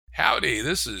Howdy,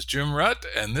 this is Jim Rutt,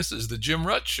 and this is The Jim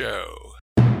Rutt Show.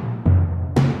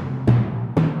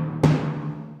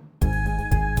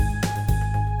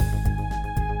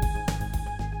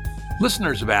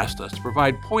 Listeners have asked us to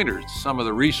provide pointers to some of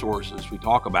the resources we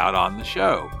talk about on the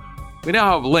show. We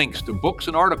now have links to books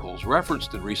and articles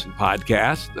referenced in recent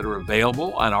podcasts that are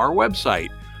available on our website.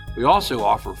 We also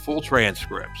offer full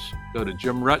transcripts. Go to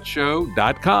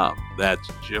jimruttshow.com. That's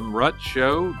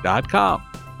jimruttshow.com.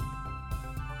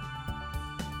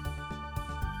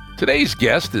 Today's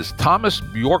guest is Tomas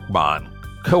Björkman,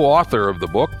 co-author of the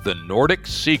book, The Nordic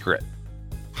Secret.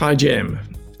 Hi, Jim.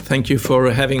 Thank you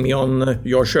for having me on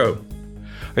your show.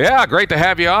 Yeah, great to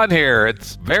have you on here.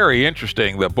 It's very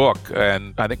interesting, the book,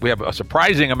 and I think we have a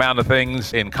surprising amount of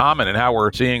things in common in how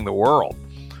we're seeing the world.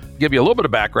 Give you a little bit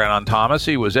of background on Tomas.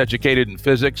 He was educated in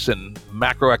physics and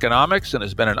macroeconomics and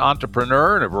has been an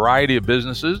entrepreneur in a variety of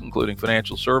businesses, including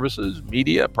financial services,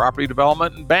 media, property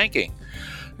development, and banking.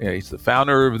 Yeah, he's the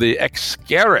founder of the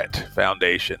X-Caret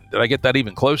Foundation. Did I get that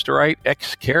even close to right?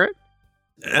 X-Caret?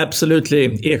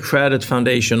 Absolutely. X-Caret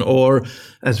Foundation, or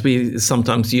as we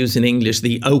sometimes use in English,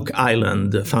 the Oak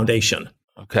Island Foundation.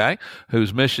 Okay,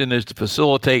 whose mission is to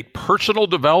facilitate personal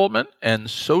development and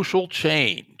social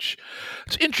change.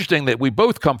 It's interesting that we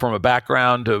both come from a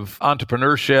background of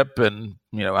entrepreneurship and,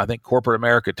 I think corporate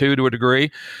America too, to a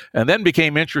degree, and then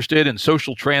became interested in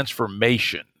social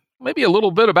transformation. Maybe a little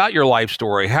bit about your life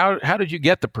story. How did you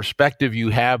get the perspective you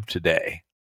have today?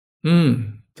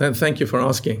 Thank you for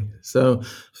asking. So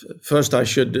first I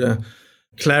should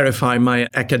clarify my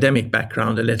academic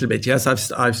background a little bit. Yes,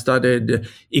 I've studied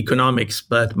economics,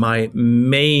 but my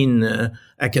main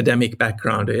academic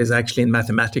background is actually in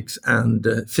mathematics and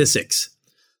physics.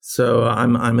 So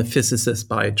I'm a physicist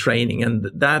by training,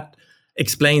 and that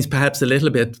explains perhaps a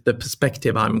little bit the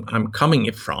perspective I'm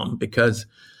coming from, because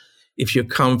if you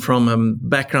come from a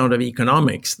background of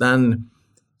economics, then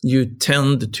you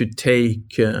tend to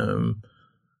take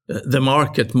the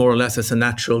market more or less as a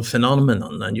natural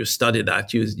phenomenon, and you study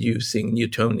that using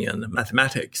Newtonian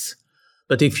mathematics.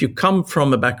 But if you come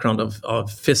from a background of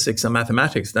physics and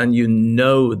mathematics, then you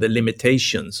know the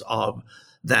limitations of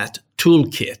that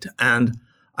toolkit. And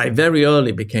I very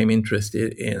early became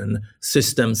interested in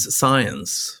systems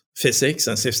science, physics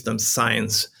and systems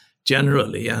science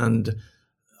generally, and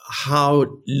how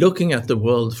looking at the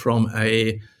world from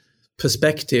a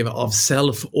perspective of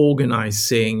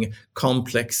self-organizing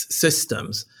complex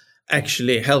systems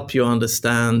actually help you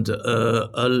understand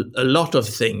a lot of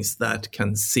things that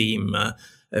can seem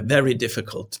very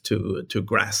difficult to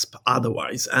grasp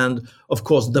otherwise. And of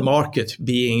course, the market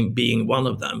being one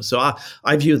of them. So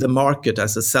I view the market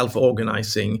as a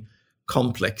self-organizing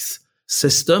complex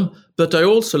system, but I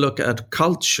also look at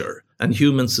culture and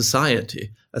human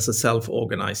society as a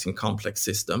self-organizing complex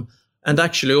system. And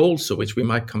actually also, which we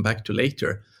might come back to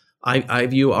later, I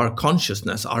view our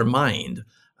consciousness, our mind,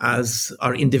 as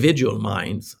our individual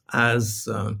minds, as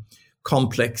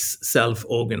complex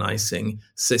self-organizing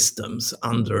systems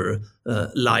under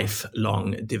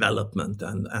lifelong development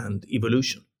and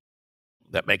evolution.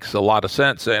 That makes a lot of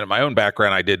sense. And in my own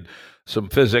background, I did some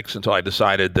physics until I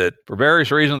decided that for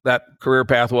various reasons that career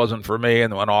path wasn't for me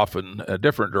and went off in a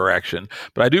different direction.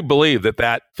 But I do believe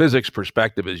that physics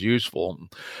perspective is useful.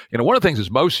 One of the things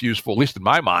that's most useful, at least in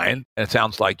my mind, and it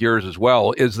sounds like yours as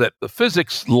well, is that the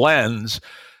physics lens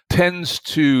tends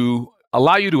to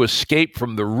allow you to escape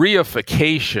from the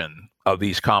reification of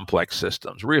these complex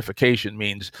systems. Reification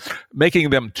means making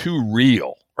them too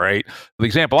real. Right. The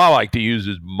example I like to use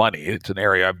is money. It's an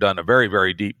area I've done a very,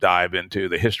 very deep dive into: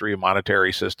 the history of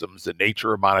monetary systems, the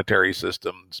nature of monetary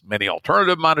systems, many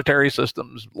alternative monetary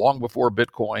systems long before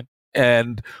Bitcoin.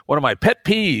 And one of my pet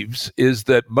peeves is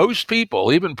that most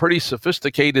people, even pretty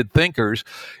sophisticated thinkers,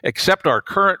 accept our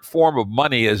current form of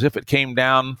money as if it came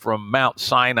down from Mount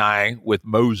Sinai with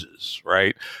Moses,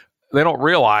 right? They don't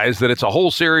realize that it's a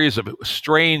whole series of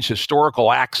strange historical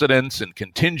accidents and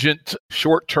contingent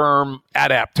short-term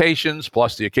adaptations,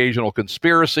 plus the occasional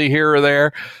conspiracy here or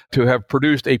there, to have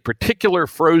produced a particular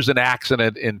frozen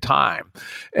accident in time.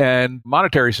 And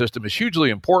monetary system is hugely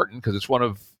important because it's one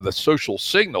of the social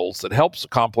signals that helps a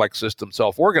complex system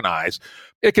self-organize.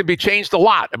 It can be changed a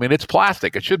lot. I mean, it's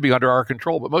plastic. It should be under our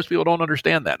control, but most people don't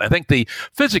understand that. And I think the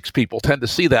physics people tend to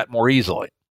see that more easily.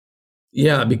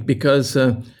 Yeah, because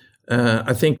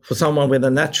I think for someone with a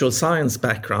natural science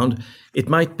background, it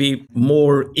might be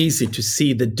more easy to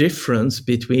see the difference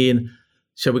between,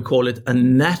 shall we call it, a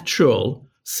natural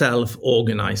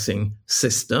self-organizing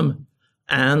system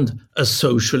and a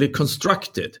socially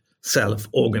constructed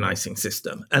self-organizing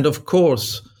system. And of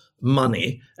course,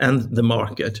 money and the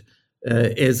market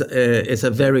is a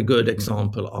very good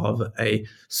example of a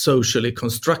socially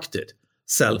constructed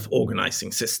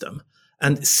self-organizing system.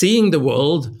 And seeing the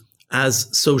world as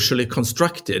socially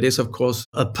constructed is, of course,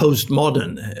 a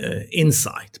postmodern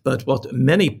insight. But what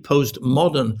many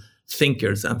postmodern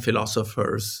thinkers and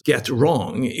philosophers get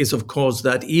wrong is, of course,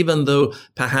 that even though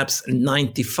perhaps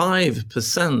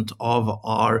 95% of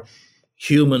our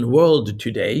human world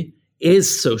today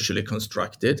is socially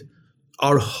constructed,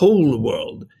 our whole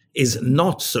world is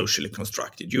not socially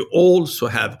constructed. You also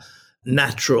have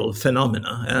natural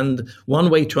phenomena. And one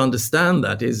way to understand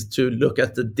that is to look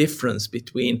at the difference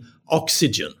between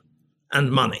oxygen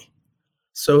and money.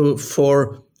 So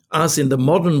for us in the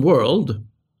modern world,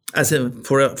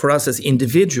 for us as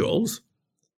individuals,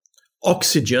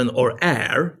 oxygen or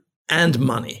air and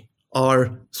money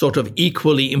are sort of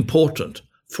equally important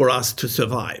for us to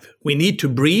survive. We need to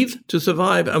breathe to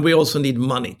survive, and we also need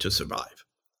money to survive.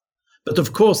 But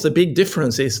of course, the big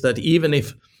difference is that even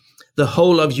if the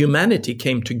whole of humanity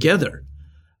came together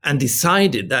and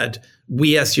decided that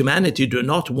we as humanity do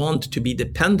not want to be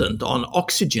dependent on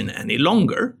oxygen any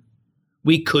longer,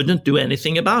 we couldn't do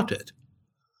anything about it.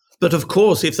 But of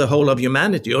course, if the whole of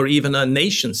humanity or even a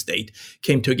nation state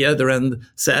came together and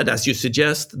said, as you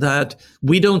suggest, that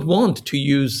we don't want to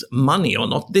use money, or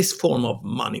not this form of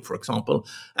money, for example,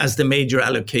 as the major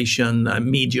allocation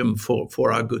medium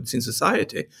for our goods in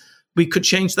society, we could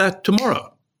change that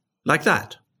tomorrow, like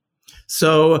that.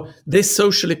 So this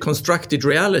socially constructed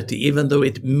reality, even though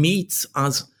it meets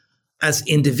us as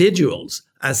individuals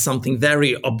as something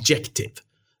very objective,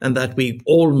 and that we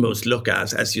almost look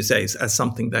at, as you say, as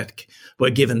something that were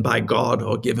given by God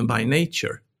or given by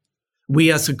nature,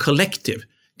 we as a collective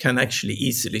can actually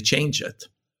easily change it.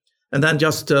 And then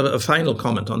just a final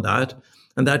comment on that,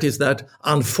 and that is that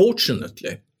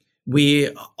unfortunately, we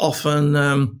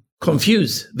often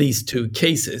confuse these two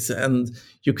cases. And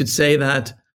you could say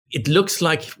that it looks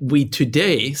like we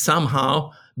today somehow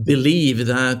believe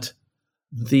that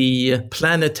the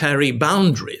planetary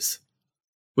boundaries,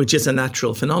 which is a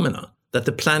natural phenomenon, that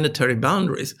the planetary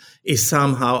boundaries is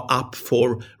somehow up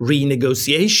for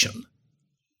renegotiation,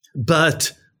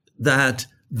 but that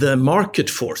the market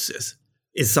forces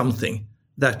is something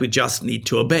that we just need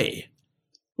to obey.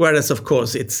 Whereas, of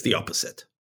course, it's the opposite.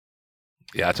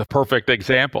 Yeah, it's a perfect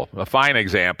example, a fine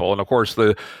example. And of course,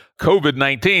 the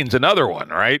COVID-19 is another one,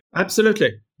 right?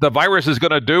 Absolutely. The virus is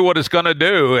going to do what it's going to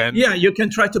do. And yeah, you can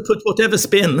try to put whatever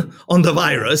spin on the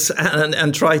virus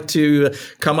and try to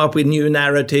come up with new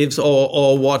narratives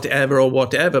or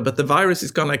whatever. But the virus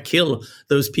is going to kill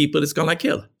those people it's going to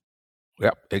kill.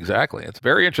 Yeah, exactly. It's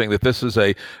very interesting that this is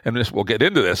we'll get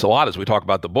into this a lot as we talk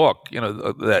about the book,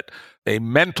 that a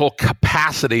mental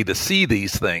capacity to see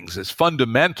these things is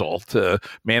fundamental to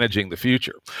managing the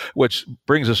future, which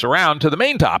brings us around to the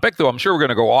main topic, though I'm sure we're going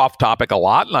to go off topic a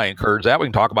lot, and I encourage that. We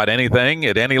can talk about anything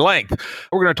at any length.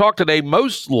 We're going to talk today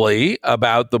mostly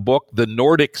about the book, The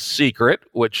Nordic Secret,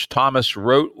 which Tomas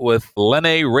wrote with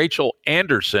Lene Rachel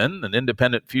Anderson, an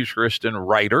independent futurist and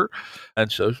writer.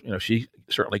 And so, she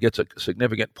certainly gets a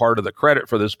significant part of the credit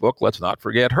for this book. Let's not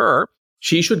forget her.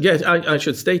 She should get, I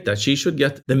should state that, she should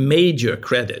get the major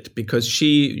credit because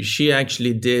she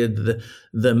actually did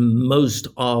the most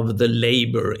of the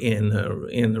labor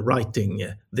in writing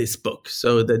this book.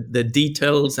 So the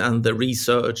details and the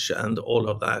research and all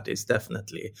of that is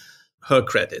definitely her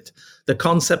credit. The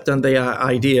concept and the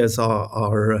ideas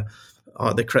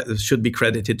should be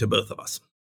credited to both of us.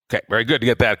 Okay, very good to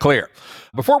get that clear.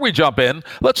 Before we jump in,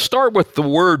 let's start with the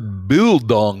word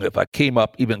Bildung, if I came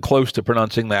up even close to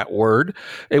pronouncing that word.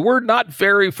 A word not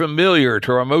very familiar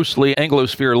to our mostly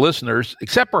Anglosphere listeners,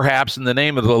 except perhaps in the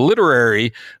name of the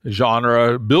literary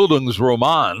genre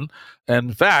Bildungsroman.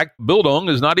 In fact, Bildung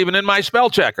is not even in my spell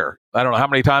checker. I don't know how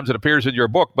many times it appears in your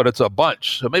book, but it's a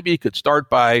bunch. So maybe you could start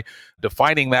by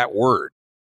defining that word.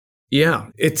 Yeah,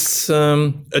 it's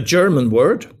a German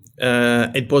word.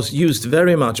 It was used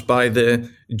very much by the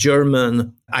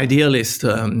German idealist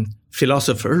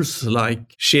philosophers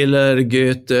like Schiller,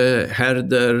 Goethe,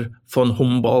 Herder, von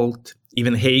Humboldt,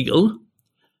 even Hegel.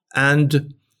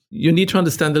 And you need to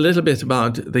understand a little bit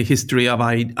about the history of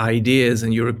ideas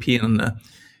and European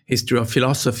history of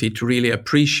philosophy to really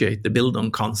appreciate the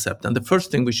Bildung concept. And the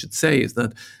first thing we should say is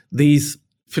that these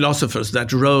philosophers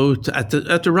that wrote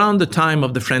at around the time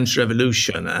of the French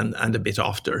Revolution and a bit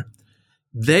after,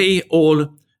 they all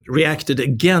reacted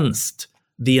against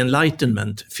the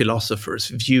Enlightenment philosophers'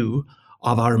 view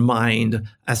of our mind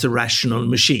as a rational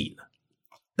machine.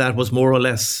 That was more or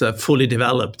less fully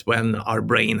developed when our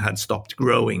brain had stopped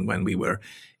growing when we were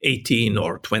 18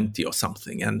 or 20 or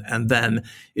something. And then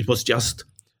it was just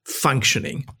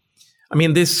functioning. I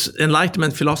mean, this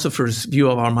Enlightenment philosopher's view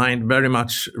of our mind very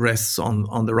much rests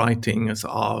on the writings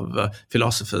of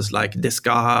philosophers like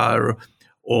Descartes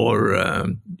or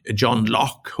John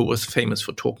Locke, who was famous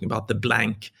for talking about the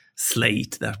blank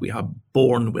slate, that we are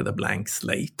born with a blank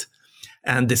slate.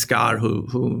 And Descartes,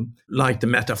 who liked the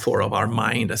metaphor of our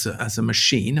mind as a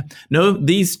machine. No,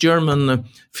 these German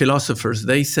philosophers,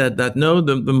 they said that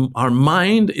no, our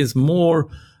mind is more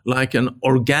like an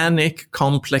organic,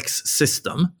 complex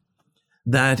system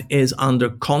that is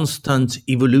under constant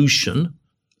evolution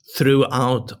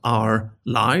throughout our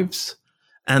lives.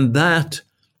 And that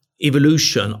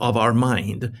evolution of our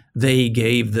mind, they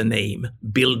gave the name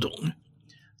Bildung.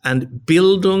 And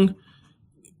Bildung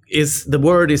the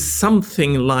word is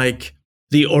something like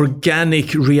the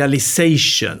organic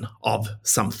realization of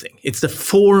something. It's the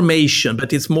formation,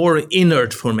 but it's more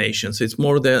inert formation. So it's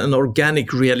more an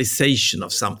organic realization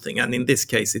of something. And in this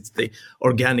case, it's the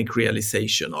organic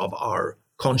realization of our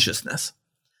consciousness.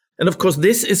 And of course,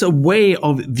 this is a way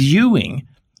of viewing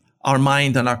our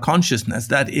mind and our consciousness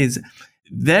that is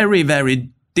very, very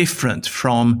different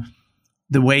from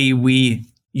the way we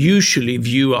usually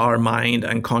view our mind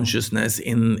and consciousness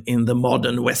in the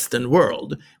modern Western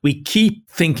world. We keep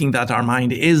thinking that our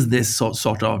mind is this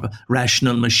sort of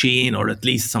rational machine, or at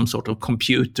least some sort of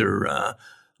computer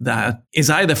that is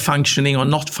either functioning or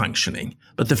not functioning.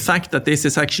 But the fact that this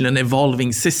is actually an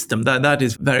evolving system, that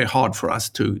is very hard for us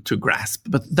to grasp.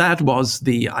 But that was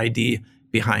the idea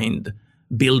behind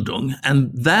Bildung.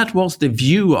 And that was the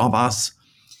view of us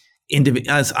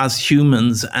as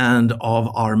humans and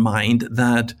of our mind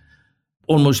that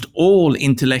almost all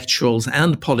intellectuals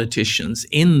and politicians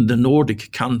in the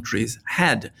Nordic countries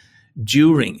had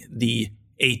during the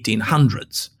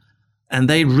 1800s. And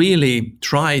they really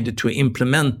tried to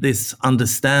implement this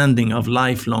understanding of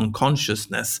lifelong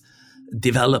consciousness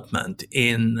development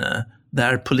in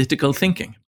their political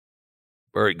thinking.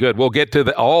 Very good. We'll get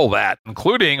to all that,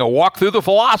 including a walk through the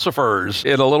philosophers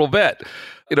in a little bit.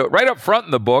 Right up front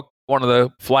in the book, one of the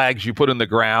flags you put in the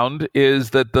ground is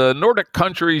that the Nordic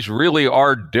countries really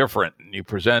are different. And you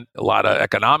present a lot of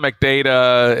economic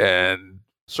data and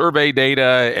survey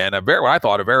data and what I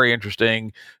thought a very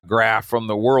interesting graph from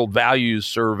the World Values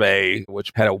Survey,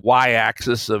 which had a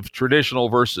y-axis of traditional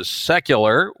versus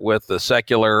secular, with the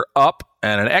secular up,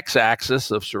 and an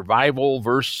x-axis of survival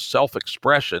versus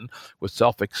self-expression, with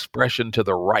self-expression to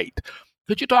the right.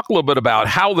 Could you talk a little bit about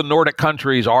how the Nordic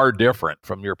countries are different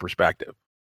from your perspective?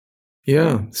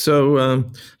 Yeah. So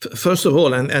first of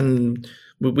all, and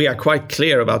we are quite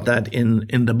clear about that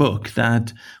in the book,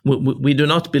 that we do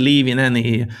not believe in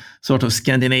any sort of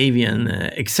Scandinavian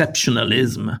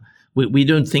exceptionalism. We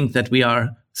don't think that we are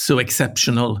so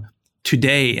exceptional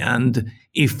today. And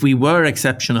if we were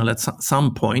exceptional at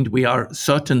some point, we are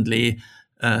certainly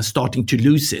starting to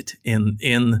lose it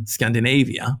in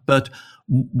Scandinavia. But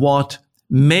what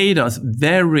made us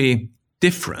very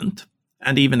different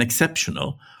and even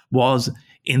exceptional was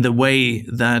in the way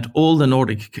that all the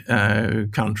Nordic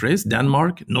countries,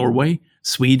 Denmark, Norway,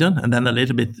 Sweden, and then a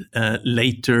little bit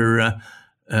later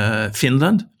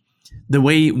Finland, the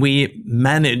way we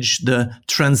managed the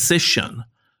transition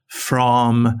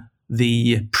from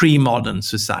the pre-modern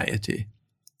society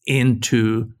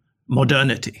into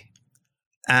modernity.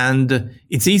 And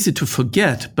it's easy to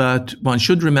forget, but one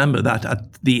should remember that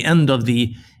at the end of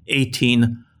the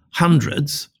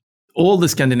 1800s, all the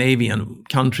Scandinavian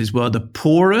countries were the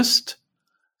poorest,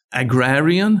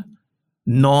 agrarian,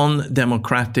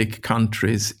 non-democratic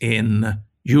countries in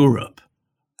Europe.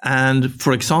 And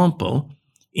for example,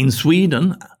 in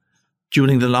Sweden,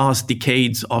 during the last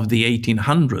decades of the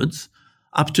 1800s,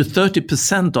 up to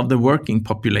 30% of the working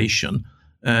population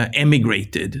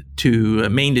emigrated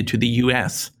mainly to the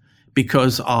US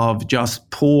because of just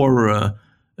poor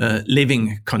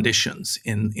living conditions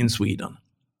in Sweden.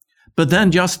 But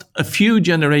then just a few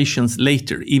generations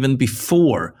later, even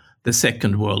before the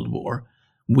Second World War,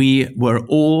 we were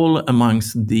all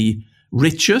amongst the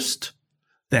richest,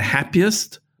 the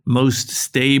happiest, most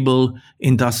stable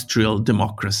industrial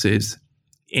democracies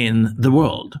in the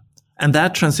world. And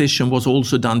that transition was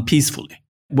also done peacefully.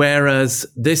 Whereas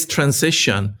this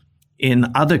transition in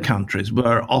other countries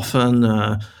were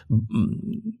often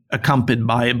accompanied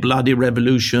by bloody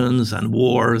revolutions and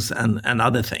wars and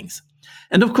other things.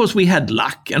 And of course, we had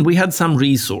luck and we had some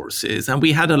resources and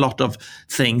we had a lot of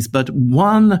things. But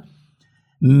one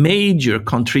major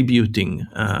contributing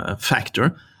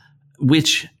factor,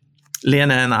 which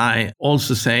Lena and I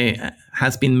also say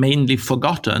has been mainly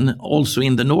forgotten also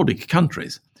in the Nordic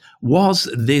countries, was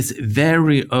this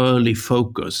very early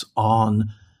focus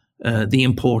on the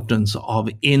importance of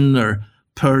inner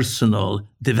personal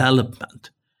development.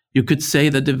 You could say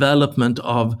the development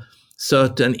of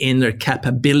certain inner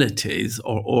capabilities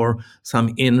or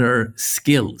some inner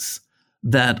skills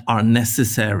that are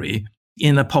necessary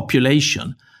in a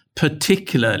population,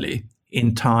 particularly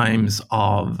in times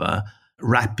of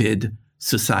rapid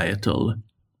societal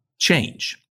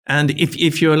change. And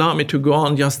if you allow me to go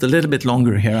on just a little bit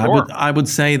longer here, Sure. I would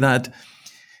say that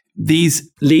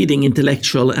these leading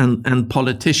intellectual and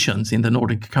politicians in the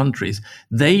Nordic countries,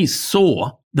 they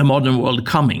saw the modern world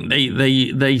coming.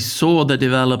 They saw the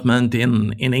development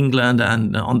in England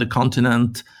and on the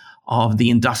continent of the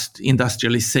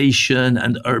industrialization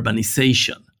and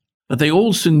urbanization. But they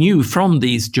also knew from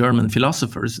these German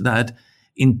philosophers that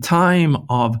in time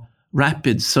of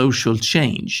rapid social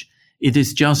change, it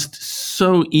is just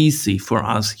so easy for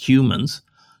us humans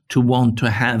to want to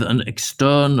have an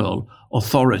external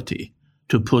authority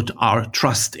to put our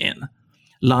trust in,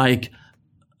 like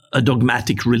a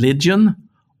dogmatic religion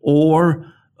or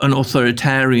an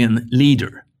authoritarian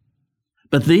leader.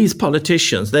 But these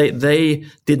politicians, they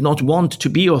did not want to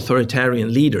be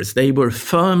authoritarian leaders. They were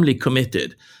firmly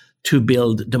committed to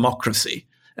build democracy.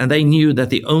 And they knew that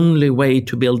the only way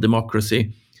to build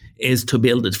democracy is to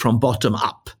build it from bottom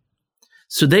up.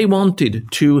 So they wanted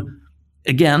to,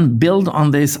 again, build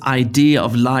on this idea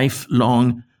of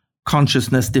lifelong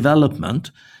consciousness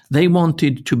development. They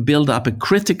wanted to build up a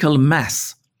critical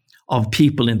mass of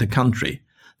people in the country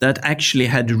that actually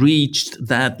had reached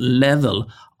that level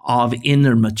of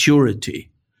inner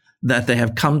maturity, that they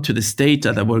have come to the state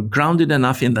that they were grounded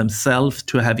enough in themselves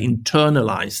to have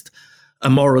internalized a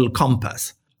moral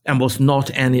compass and was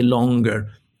not any longer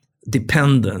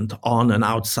dependent on an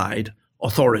outside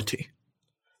authority.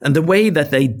 And the way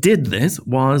that they did this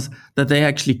was that they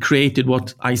actually created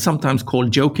what I sometimes call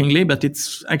jokingly, but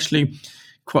it's actually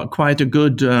quite a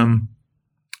good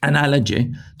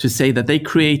analogy to say that they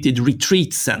created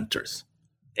retreat centers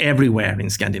everywhere in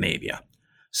Scandinavia.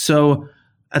 So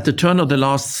at the turn of the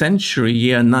last century,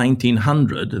 year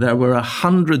 1900, there were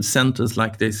 100 centers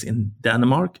like this in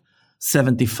Denmark,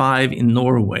 75 in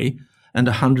Norway, and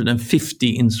 150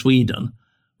 in Sweden,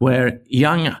 where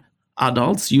young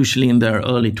adults, usually in their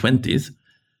early 20s,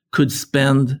 could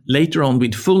spend later on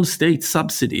with full state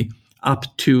subsidy up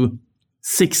to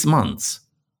 6 months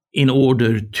in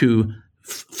order to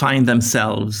find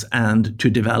themselves and to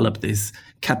develop this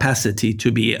capacity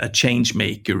to be a change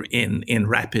maker in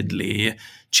rapidly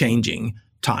changing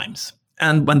times.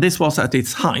 And when this was at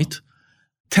its height,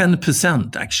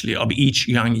 10% actually of each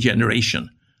young generation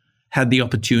had the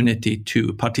opportunity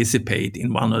to participate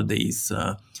in one of these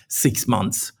 6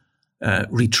 months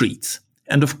retreats.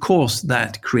 And of course,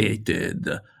 that created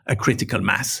a critical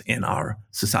mass in our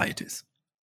societies.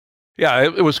 Yeah,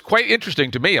 it was quite interesting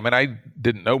to me. I mean, I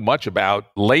didn't know much about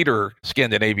later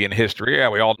Scandinavian history. Yeah,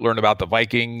 we all learned about the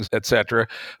Vikings, etc.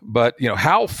 But,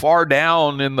 how far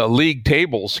down in the league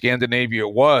table Scandinavia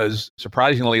was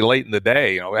surprisingly late in the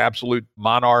day, absolute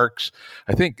monarchs.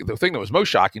 I think the thing that was most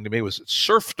shocking to me was that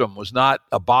serfdom was not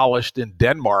abolished in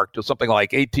Denmark till something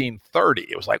like 1830.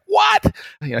 It was like, what?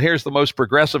 Here's the most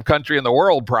progressive country in the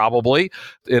world, probably,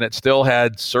 and it still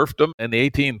had serfdom in the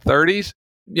 1830s.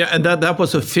 Yeah, and that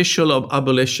was official of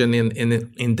abolition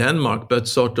in Denmark, but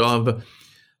sort of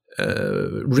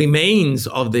remains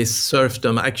of this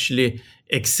serfdom actually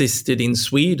existed in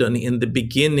Sweden in the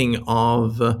beginning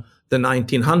of the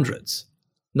 1900s.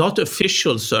 Not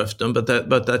official serfdom, but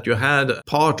that you had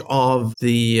part of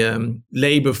the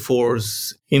labor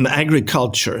force in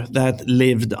agriculture that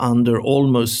lived under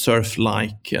almost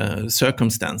serf-like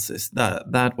circumstances.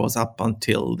 That was up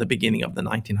until the beginning of the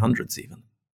 1900s even.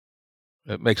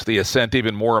 It makes the ascent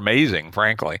even more amazing,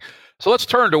 frankly. So let's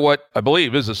turn to what I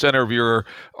believe is the center of your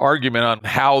argument on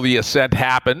how the ascent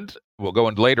happened. We'll go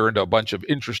later into a bunch of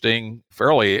interesting,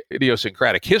 fairly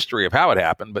idiosyncratic history of how it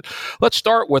happened. But let's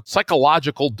start with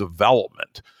psychological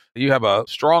development. You have a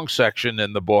strong section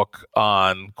in the book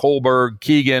on Kohlberg,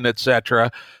 Keegan,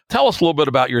 etc. Tell us a little bit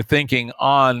about your thinking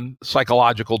on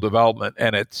psychological development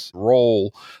and its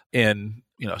role in,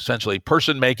 essentially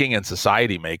person making and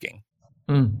society making.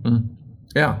 Mm-hmm.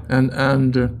 Yeah,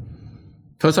 and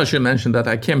first I should mention that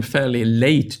I came fairly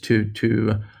late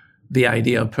to the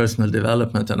idea of personal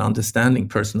development and understanding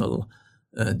personal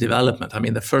development. I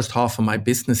mean, the first half of my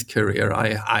business career,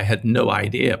 I had no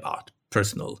idea about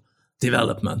personal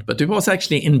development, but it was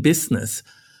actually in business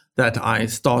that I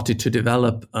started to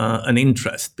develop an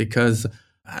interest, because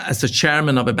as a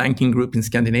chairman of a banking group in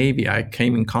Scandinavia, I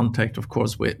came in contact, of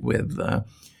course, with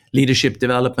leadership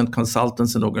development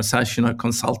consultants and organizational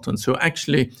consultants who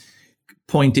actually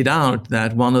pointed out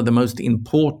that one of the most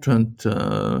important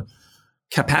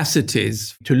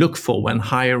capacities to look for when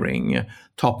hiring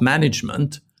top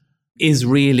management is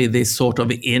really this sort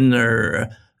of inner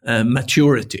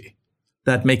maturity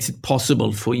that makes it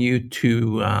possible for you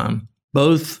to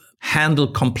both handle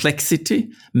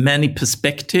complexity, many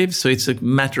perspectives. So it's a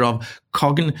matter of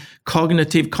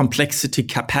cognitive complexity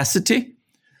capacity,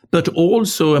 but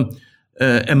also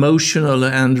emotional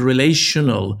and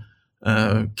relational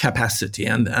capacity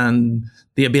and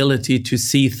the ability to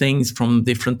see things from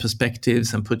different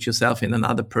perspectives and put yourself in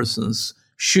another person's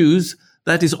shoes.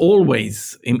 That is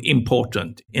always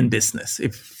important in business,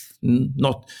 if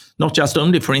not just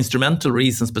only for instrumental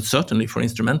reasons, but certainly for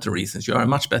instrumental reasons. You are a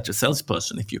much better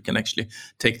salesperson if you can actually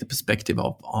take the perspective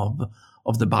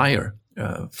of the buyer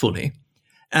fully.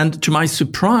 And to my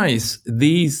surprise,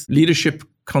 these leadership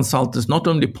consultants not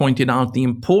only pointed out the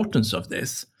importance of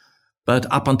this, but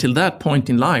up until that point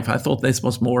in life, I thought this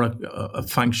was more a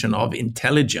function of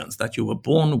intelligence, that you were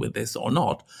born with this or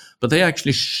not. But they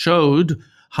actually showed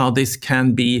how this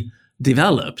can be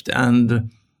developed.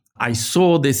 And I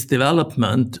saw this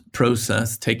development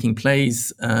process taking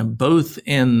place both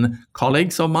in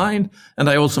colleagues of mine, and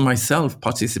I also myself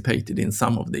participated in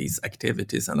some of these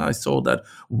activities. And I saw that,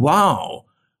 wow,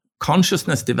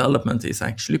 consciousness development is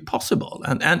actually possible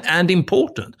and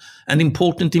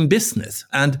important in business.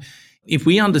 And if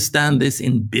we understand this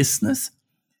in business,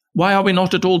 why are we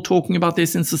not at all talking about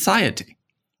this in society?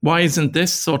 Why isn't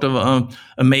this sort of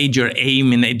a major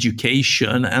aim in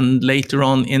education and later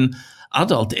on in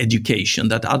adult education,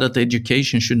 that adult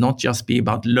education should not just be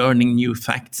about learning new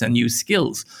facts and new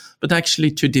skills, but actually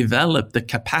to develop the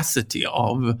capacity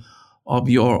of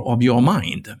your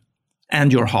mind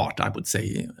and your heart, I would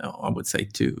say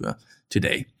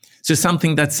today. So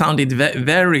something that sounded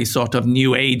very sort of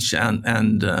new age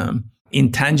and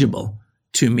intangible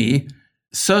to me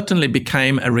certainly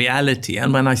became a reality.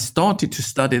 And when I started to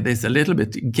study this a little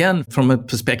bit, again, from a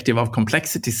perspective of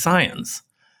complexity science,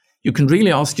 you can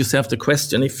really ask yourself the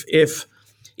question,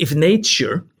 if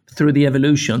nature, through the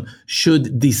evolution,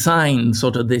 should design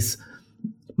sort of this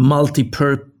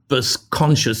multi-purpose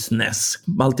consciousness,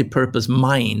 multi-purpose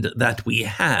mind that we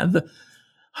have,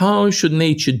 how should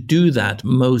nature do that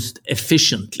most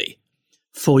efficiently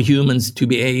for humans to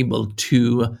be able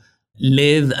to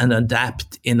live and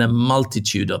adapt in a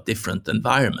multitude of different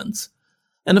environments?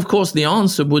 And of course, the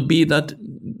answer would be that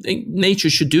nature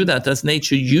should do that as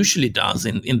nature usually does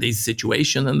in these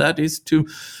situations, and that is to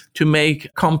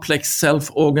make complex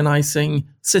self-organizing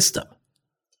system.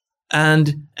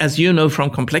 And as you know from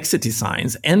complexity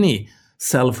science, any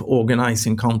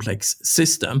self-organizing complex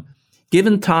system,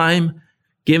 given time,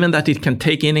 given that it can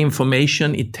take in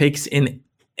information, it takes in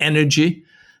energy,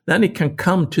 then it can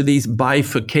come to these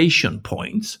bifurcation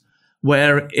points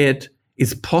where it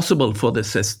is possible for the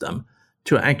system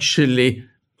to actually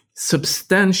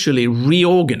substantially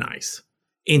reorganize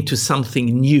into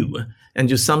something new. And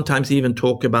you sometimes even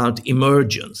talk about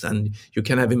emergence, and you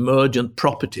can have emergent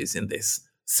properties in this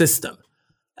system.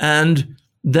 And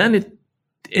then it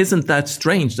isn't that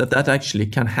strange that actually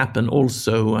can happen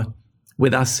also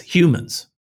with us humans.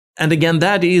 And again,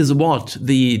 that is what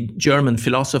the German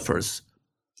philosophers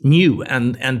knew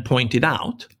and pointed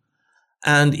out.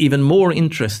 And even more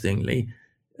interestingly,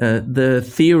 the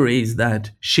theories that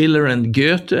Schiller and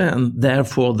Goethe, and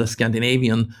therefore the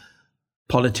Scandinavian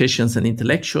politicians and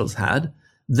intellectuals had,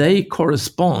 they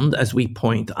correspond, as we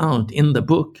point out in the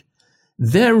book,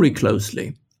 very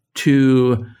closely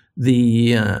to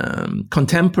the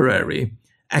contemporary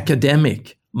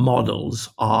academic models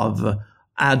of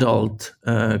adult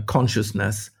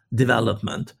consciousness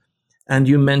development. And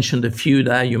you mentioned a few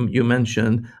there. You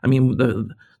mentioned, I mean,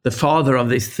 the father of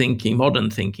this thinking, modern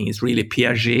thinking, is really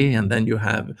Piaget, and then you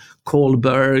have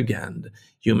Kohlberg, and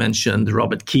you mentioned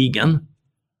Robert Keegan.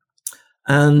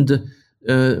 And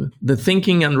the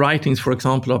thinking and writings, for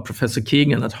example, of Professor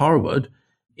Keegan at Harvard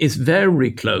is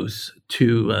very close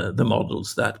to the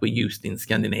models that we used in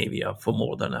Scandinavia for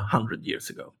more than 100 years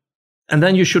ago. And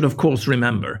then you should, of course,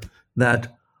 remember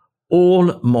that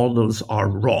all models are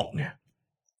wrong.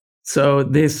 So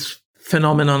this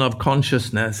phenomenon of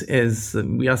consciousness is,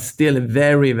 we are still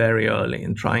very, very early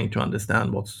in trying to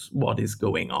understand what is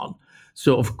going on.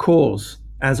 So of course,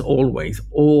 as always,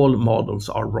 all models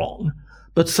are wrong,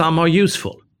 but some are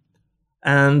useful.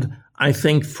 And I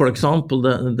think, for example,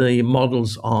 the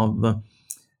models of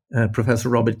Professor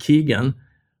Robert Keegan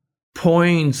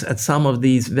points at some of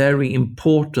these very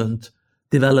important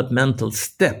developmental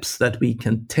steps that we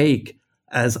can take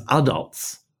as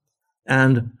adults.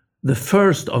 And the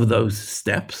first of those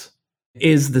steps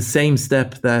is the same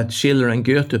step that Schiller and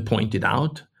Goethe pointed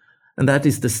out, and that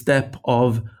is the step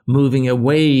of moving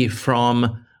away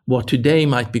from what today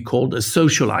might be called a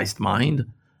socialized mind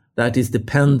that is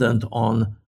dependent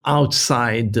on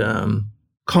outside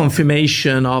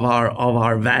confirmation of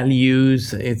our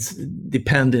values. It's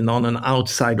dependent on an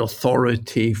outside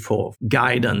authority for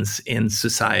guidance in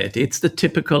society. It's the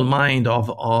typical mind of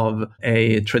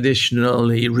a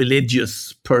traditionally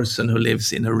religious person who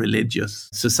lives in a religious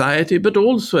society, but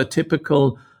also a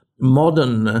typical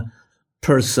modern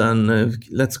person,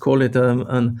 let's call it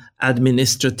an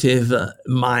administrative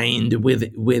mind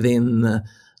within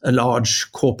a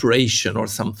large corporation or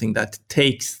something that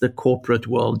takes the corporate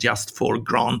world just for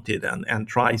granted and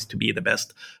tries to be the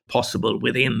best possible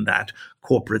within that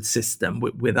corporate system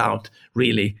without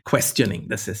really questioning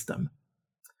the system.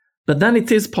 But then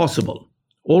it is possible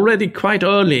already quite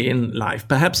early in life,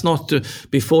 perhaps not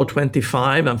before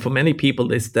 25. And for many people,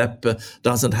 this step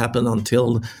doesn't happen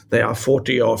until they are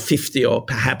 40 or 50 or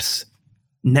perhaps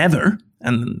never.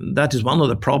 And that is one of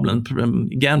the problems.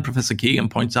 Again, Professor Keegan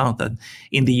points out that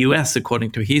in the US,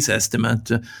 according to his estimate,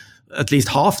 at least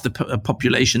half the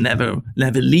population never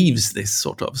leaves this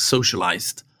sort of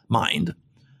socialized mind.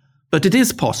 But it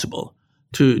is possible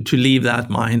to leave that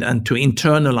mind and to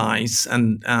internalize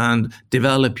and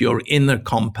develop your inner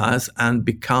compass and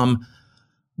become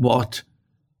what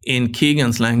in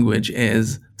Keegan's language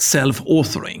is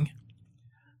self-authoring.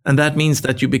 And that means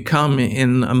that you become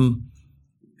in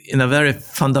a very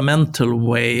fundamental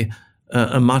way,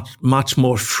 much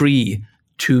more free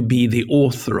to be the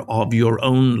author of your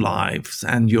own lives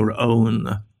and your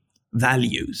own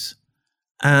values.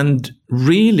 And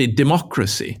really,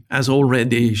 democracy, as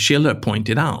already Schiller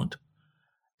pointed out,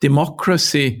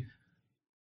 democracy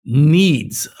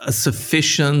needs a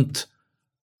sufficient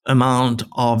amount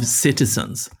of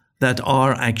citizens that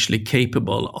are actually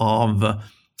capable of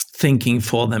thinking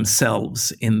for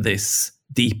themselves in this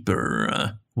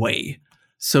deeper way.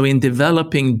 So in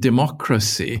developing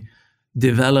democracy,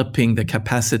 developing the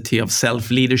capacity of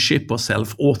self-leadership or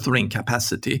self-authoring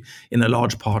capacity in a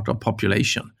large part of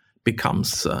population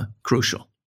becomes crucial.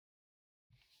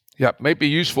 Yeah, it may be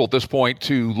useful at this point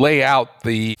to lay out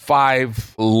the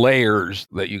 5 layers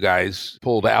that you guys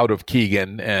pulled out of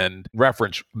Keegan and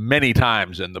referenced many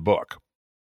times in the book.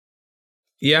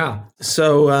 Yeah,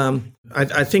 so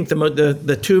I think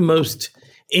the 2 most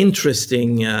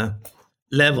interesting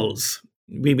levels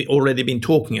we've already been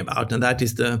talking about, and that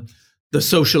is the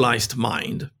socialized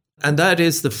mind. And that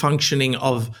is the functioning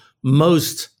of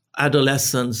most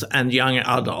adolescents and young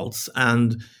adults.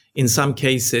 And in some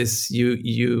cases,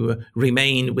 you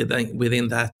remain within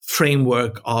that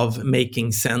framework of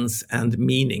making sense and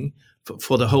meaning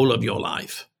for the whole of your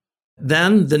life.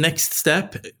 Then the next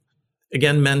step,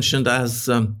 again mentioned as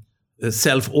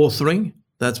self-authoring,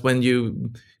 that's when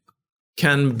you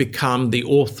can become the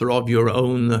author of your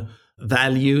own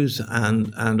values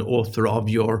and author of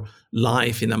your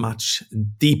life in a much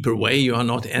deeper way. You are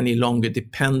not any longer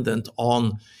dependent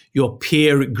on your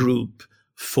peer group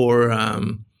for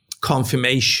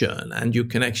confirmation, and you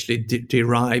can actually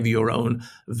derive your own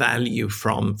value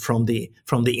from the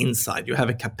inside. You have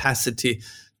a capacity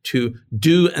to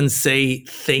do and say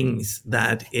things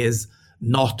that is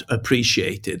not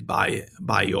appreciated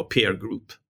by your peer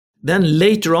group. Then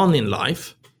later on in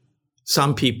life,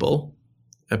 some people,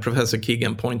 Professor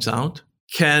Keegan points out,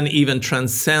 can even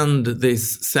transcend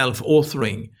this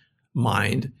self-authoring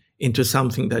mind into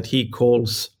something that he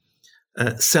calls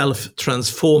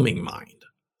self-transforming mind.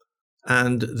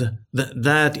 And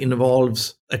that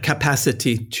involves a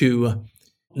capacity to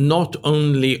not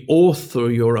only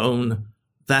author your own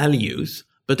values,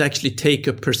 but actually take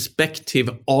a perspective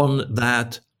on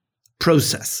that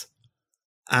process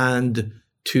and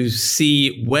to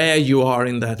see where you are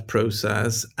in that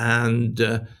process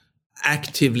and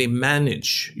actively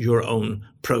manage your own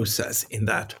process in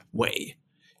that way.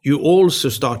 You also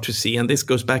start to see, and this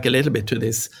goes back a little bit to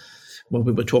this, what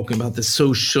we were talking about, the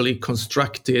socially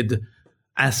constructed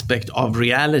aspect of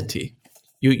reality.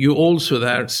 You also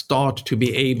there start to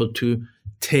be able to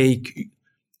take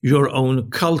your own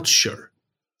culture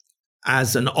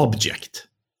as an object.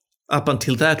 Up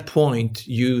until that point,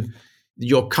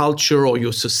 your culture or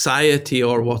your society,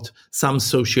 or what some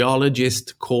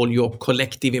sociologists call your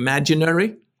collective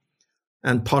imaginary.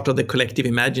 And part of the collective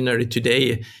imaginary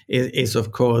today is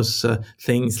of course,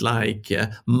 things like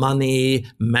money,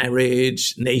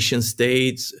 marriage, nation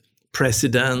states,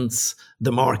 presidents,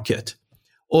 the market.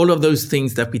 All of those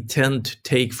things that we tend to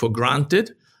take for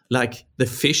granted, like the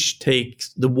fish takes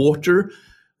the water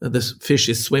the fish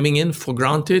is swimming in for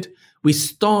granted, we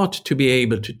start to be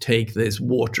able to take this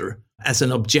water as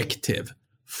an objective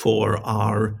for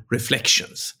our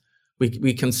reflections.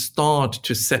 We can start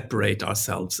to separate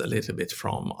ourselves a little bit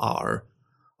from our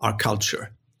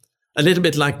culture. a little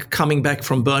bit like coming back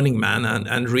from Burning Man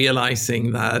and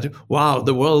realizing that, wow,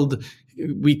 the world,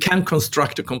 we can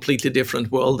construct a completely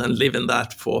different world and live in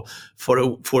that for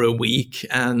a week.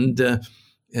 And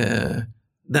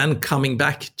then coming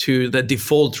back to the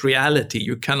default reality,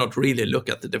 you cannot really look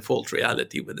at the default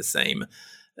reality with the same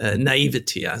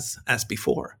naivety as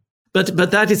before.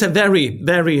 But that is a very,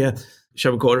 very,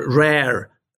 shall we call it, rare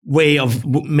way of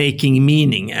making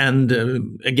meaning. And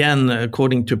again,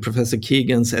 according to Professor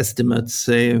Keegan's estimates,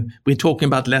 we're talking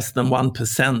about less than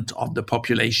 1% of the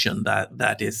population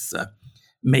that is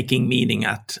making meaning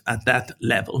at that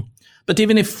level. But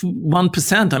even if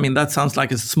 1%, I mean, that sounds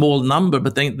like a small number.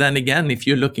 But then again, if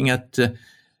you're looking at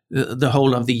the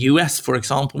whole of the US, for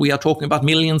example, we are talking about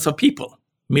millions of people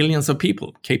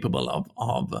capable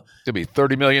of. Could be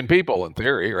 30 million people in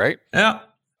theory, right? Yeah.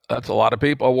 That's a lot of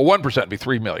people. Well, 1% would be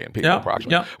 3 million people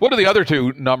approximately. Yeah. What are the other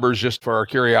two numbers, just for our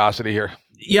curiosity here?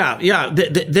 Yeah.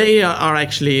 They are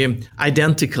actually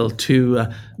identical to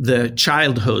the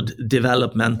childhood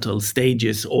developmental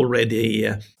stages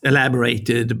already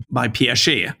elaborated by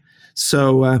Piaget.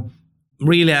 So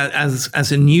really,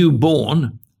 as a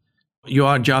newborn, you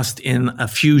are just in a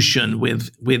fusion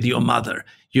with your mother.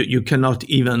 You cannot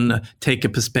even take a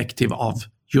perspective of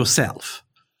yourself.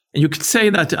 And you could say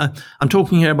that I'm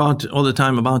talking here all the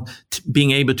time about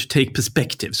being able to take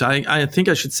perspective. So I think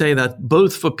I should say that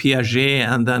both for Piaget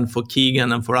and then for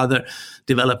Keegan and for other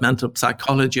developmental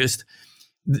psychologists,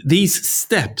 these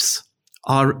steps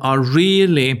are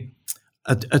really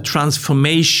a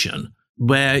transformation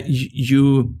where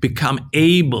you become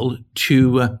able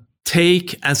to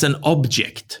take as an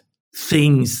object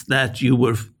things that you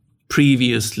were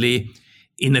previously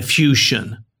in a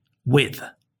fusion with.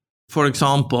 For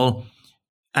example,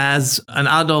 as an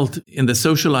adult in the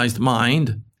socialized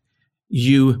mind,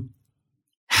 you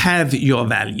have your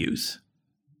values,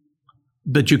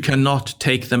 but you cannot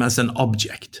take them as an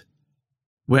object.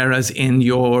 Whereas in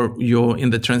in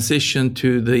the transition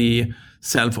to the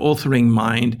self-authoring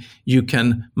mind, you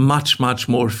can much, much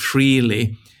more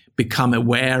freely become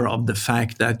aware of the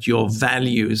fact that your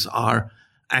values are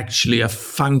actually a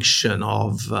function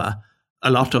of a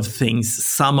lot of things,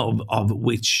 some of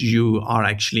which you are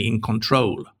actually in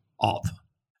control of.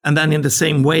 And then in the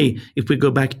same way, if we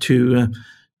go back to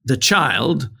the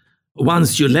child,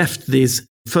 once you left this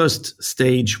first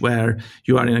stage where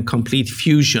you are in a complete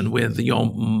fusion with your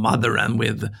mother and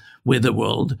with the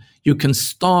world, you can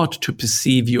start to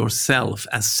perceive yourself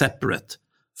as separate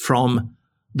from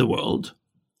the world.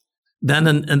 Then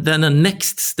a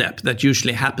next step that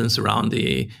usually happens around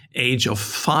the age of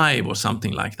 5 or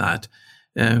something like that,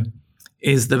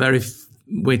 is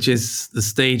which is the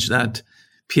stage that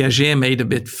Piaget made a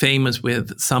bit famous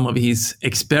with some of his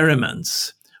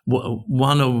experiments.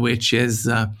 One of which is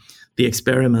the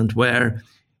experiment where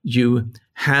you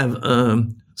have a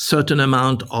certain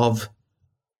amount of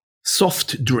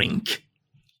soft drink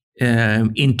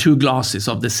in 2 glasses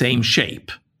of the same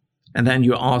shape, and then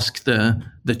you ask the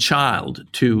child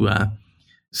to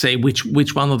say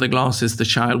which one of the glasses the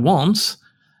child wants.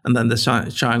 And then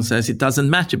the child says it doesn't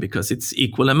matter because it's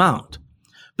equal amount.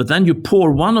 But then you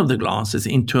pour one of the glasses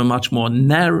into a much more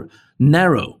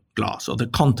narrow glass, or the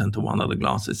content of one of the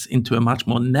glasses into a much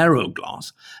more narrow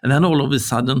glass. And then all of a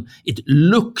sudden it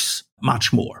looks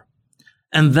much more.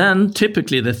 And then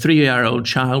typically the 3-year-old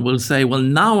child will say, well,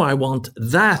 now I want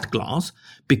that glass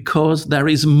because there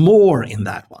is more in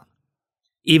that one.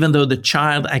 Even though the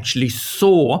child actually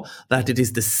saw that it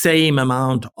is the same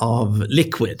amount of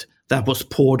liquid that was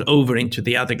poured over into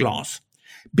the other glass,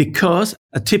 because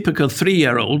a typical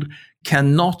 3-year-old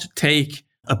cannot take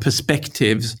a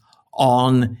perspective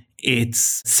on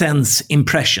its sense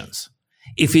impressions.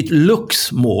 If it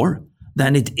looks more,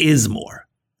 then it is more.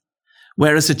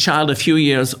 Whereas a child a few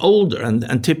years older,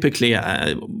 and typically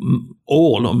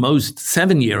all or most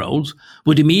 7-year-olds,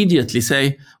 would immediately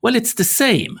say, well, it's the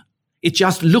same. It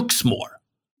just looks more.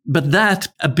 But that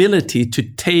ability to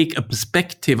take a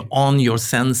perspective on your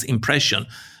sense impression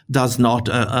does not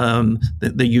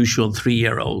the usual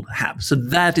 3-year-old have. So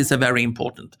that is a very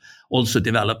important, also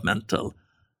developmental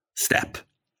step.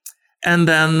 And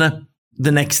then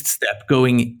the next step,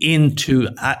 going into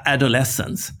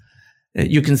adolescence,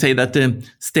 you can say that the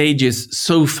stages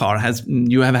so far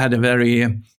you have had a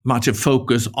very much a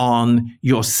focus on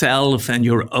yourself and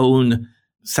your own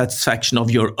satisfaction of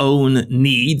your own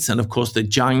needs. And of course, the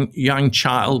young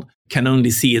child can only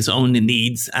see its own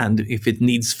needs. And if it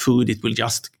needs food, it will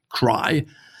just cry.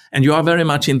 And you are very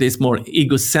much in this more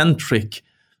egocentric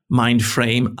mind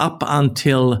frame up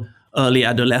until early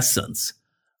adolescence,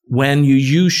 when you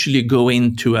usually go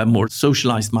into a more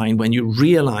socialized mind, when you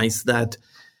realize that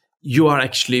you are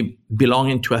actually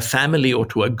belonging to a family or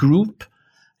to a group,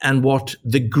 and what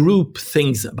the group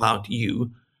thinks about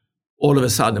you all of a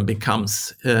sudden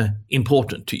becomes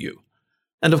important to you.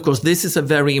 And of course, this is a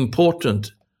very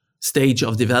important stage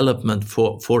of development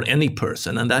for any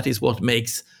person, and that is what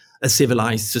makes a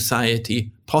civilized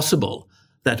society possible,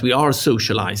 that we are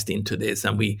socialized into this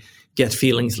and we get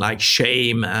feelings like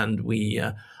shame, and we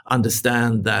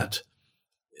understand that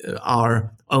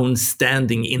our own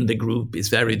standing in the group is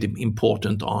very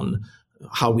important on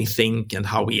how we think and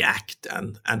how we act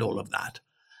and all of that.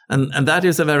 And that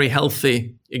is a very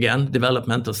healthy, again,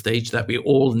 developmental stage that we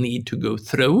all need to go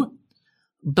through,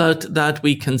 but that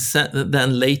we can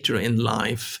then later in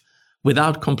life,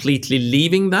 without completely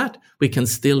leaving that, we can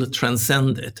still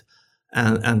transcend it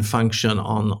and function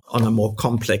on a more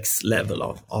complex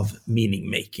level of meaning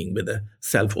making with a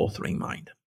self-authoring mind.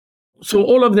 So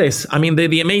all of this, I mean,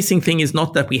 the amazing thing is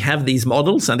not that we have these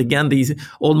models. And again,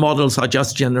 all models are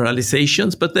just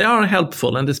generalizations, but they are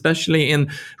helpful. And especially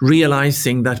in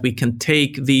realizing that we can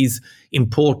take these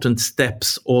important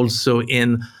steps also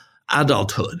in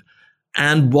adulthood,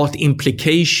 and what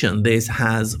implication this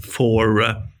has for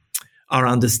our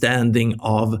understanding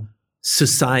of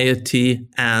society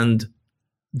and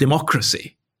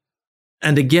democracy.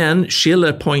 And again,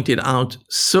 Schiller pointed out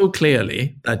so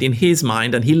clearly that in his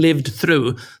mind, and he lived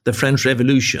through the French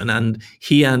Revolution, and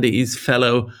he and his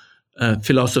fellow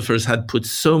philosophers had put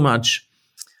so much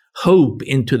hope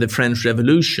into the French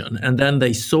Revolution. And then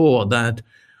they saw that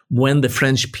when the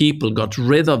French people got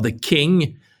rid of the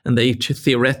king and they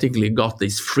theoretically got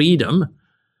this freedom,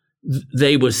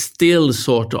 they were still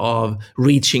sort of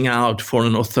reaching out for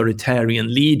an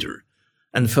authoritarian leader.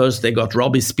 And first they got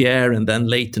Robespierre, and then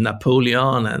later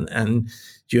Napoleon, and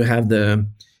you had the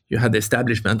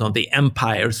establishment of the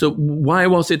empire. So why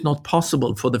was it not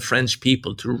possible for the French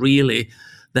people to really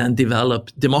then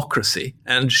develop democracy?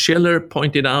 And Schiller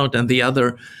pointed out, and the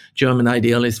other German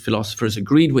idealist philosophers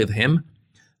agreed with him,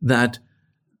 that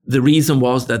the reason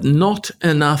was that not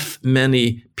enough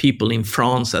many people in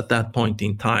France at that point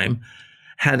in time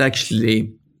had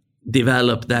actually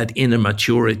developed that inner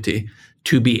maturity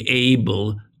to be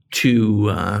able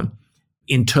to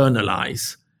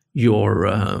internalize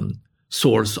your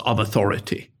source of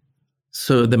authority.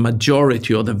 So the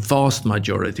majority, or the vast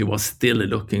majority, was still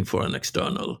looking for an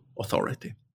external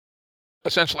authority.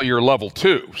 Essentially, you're level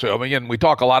 2. So, again, we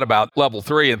talk a lot about level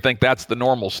 3 and think that's the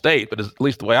normal state, but at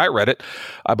least the way I read it,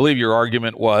 I believe your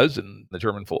argument was, and the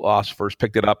German philosophers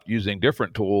picked it up using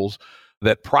different tools,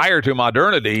 that prior to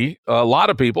modernity, a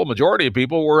lot of people, majority of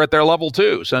people, were at their level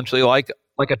 2, essentially like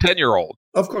a 10-year-old.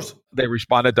 Of course. They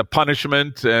responded to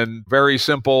punishment and very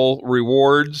simple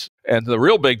rewards. And the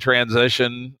real big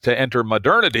transition to enter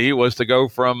modernity was to go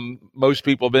from most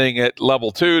people being at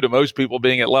level 2 to most people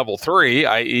being at level 3,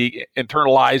 i.e.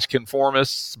 internalized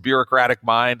conformists, bureaucratic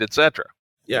mind, etc.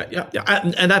 Yeah.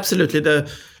 And absolutely the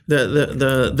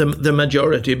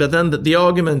majority. But then the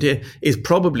argument is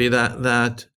probably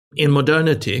that in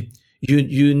modernity,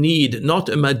 you need not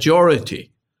a majority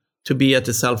to be at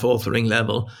the self-authoring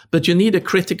level, but you need a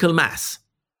critical mass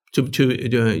to be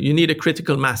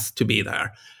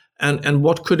there. And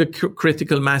what could a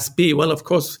critical mass be? Well, of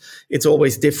course, it's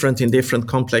always different in different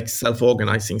complex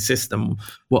self-organizing system,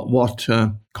 what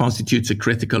constitutes a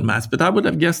critical mass. But I would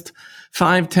have guessed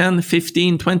 5, 10,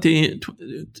 15,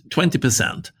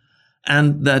 20%.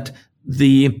 And that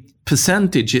the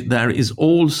percentage there is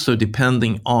also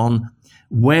depending on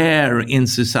where in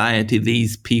society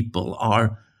these people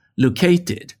are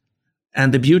located.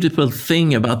 And the beautiful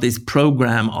thing about this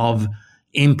program of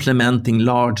implementing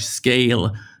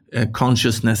large-scale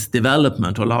consciousness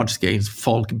development or large-scale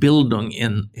folkbildning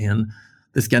in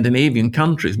the Scandinavian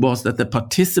countries was that the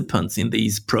participants in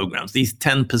these programs, these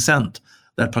 10%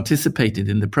 that participated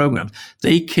in the programs,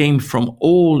 they came from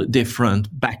all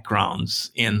different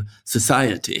backgrounds in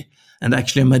society. And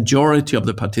actually a majority of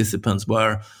the participants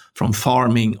were from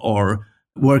farming or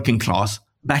working class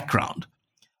background.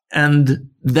 And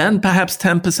then perhaps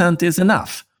 10% is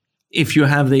enough if you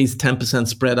have these 10%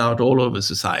 spread out all over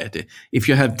society. If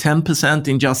you have 10%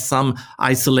 in just some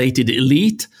isolated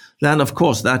elite, then of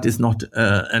course that is not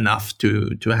enough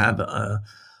to have a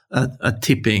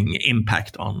tipping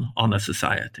impact on a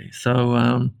society.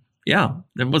 So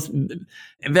it was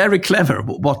very clever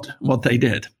what they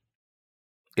did.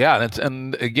 Yeah,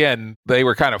 and again, they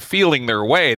were kind of feeling their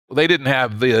way. They didn't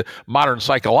have the modern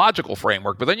psychological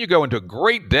framework, but then you go into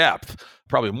great depth,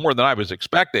 probably more than I was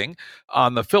expecting,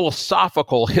 on the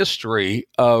philosophical history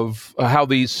of how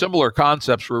these similar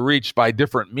concepts were reached by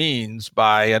different means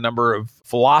by a number of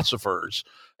philosophers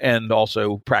and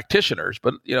also practitioners.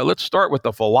 But let's start with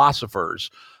the philosophers.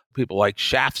 people like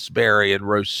Shaftesbury and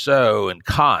Rousseau and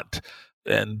Kant,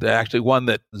 and actually one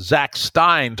that Zach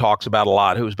Stein talks about a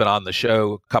lot, who's been on the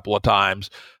show a couple of times,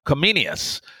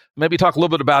 Comenius. Maybe talk a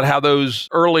little bit about how those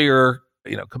earlier,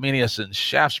 Comenius and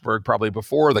Shaftesbury, probably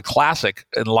before the classic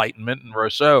Enlightenment, and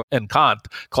Rousseau and Kant,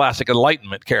 classic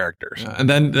Enlightenment characters. And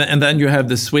then you have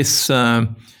the Swiss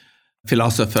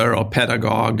philosopher or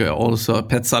pedagogue, also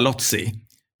Pestalozzi.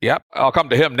 Yep, I'll come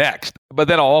to him next. But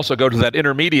then I'll also go to that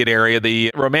intermediate area,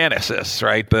 the Romanticists,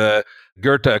 right? The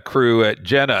Goethe crew at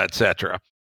Jena, etc.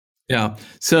 Yeah,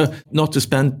 so not to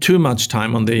spend too much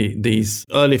time on these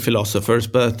early philosophers,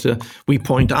 but we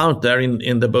point out there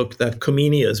in the book that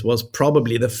Comenius was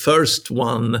probably the first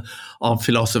one of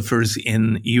philosophers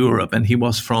in Europe, and he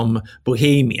was from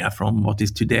Bohemia, from what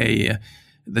is today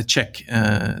the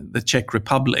Czech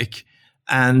Republic.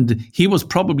 And he was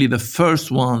probably the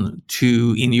first one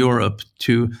in Europe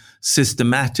to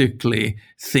systematically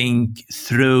think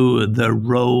through the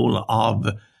role of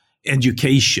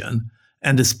education,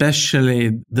 and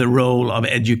especially the role of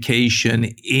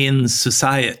education in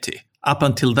society. Up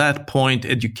until that point,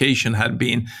 education had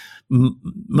been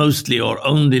mostly or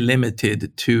only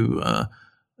limited to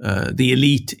the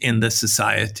elite in the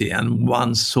society, and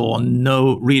one saw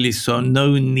no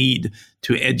need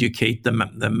to educate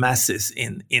the masses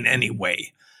in any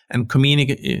way. And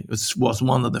Comenius was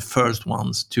one of the first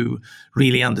ones to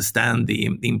really understand the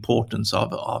importance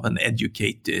of an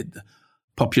educated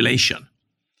population.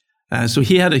 So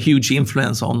he had a huge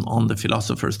influence on the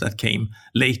philosophers that came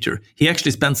later. He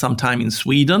actually spent some time in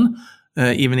Sweden,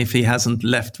 even if he hasn't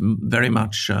left very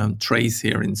much trace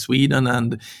here in Sweden,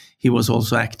 and he was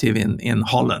also active in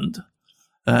Holland.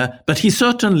 But he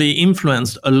certainly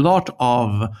influenced a lot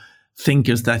of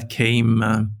thinkers that came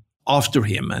after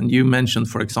him. And you mentioned,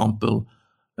 for example,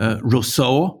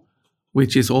 Rousseau,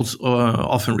 which is also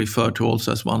often referred to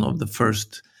also as one of the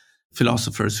first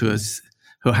philosophers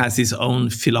who has his own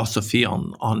philosophy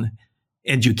on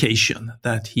education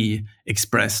that he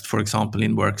expressed, for example,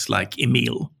 in works like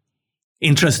Emile.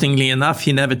 Interestingly enough,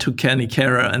 he never took any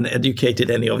care and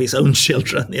educated any of his own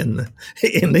children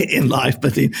in life,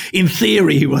 but in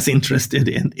theory, he was interested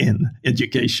in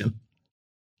education.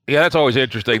 Yeah, that's always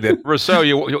interesting that Rousseau,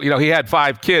 he had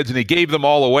 5 kids and he gave them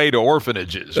all away to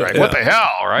orphanages, right? Yeah. What the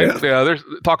hell, right? Yeah. There's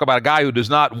talk about a guy who does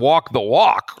not walk the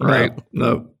walk, right?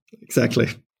 No, exactly.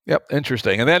 Yep,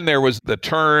 interesting. And then there was the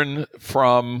turn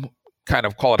from kind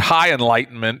of, call it high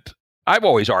Enlightenment. I've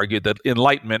always argued that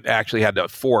Enlightenment actually had to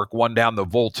fork, one down the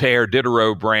Voltaire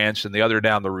Diderot branch and the other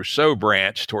down the Rousseau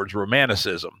branch towards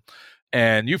Romanticism.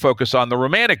 And you focus on the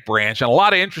Romantic branch, and a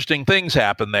lot of interesting things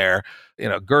happen there.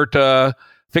 Goethe,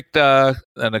 Fichte,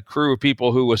 and a crew of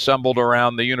people who assembled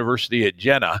around the university at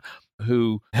Jena,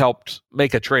 who helped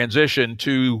make a transition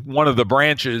to one of the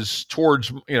branches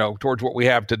towards what we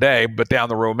have today, but down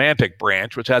the Romantic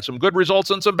branch, which had some good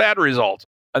results and some bad results.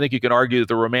 I think you can argue that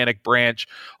the Romantic branch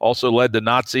also led to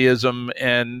Nazism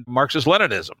and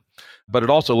Marxist-Leninism, but it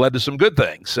also led to some good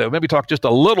things. So maybe talk just a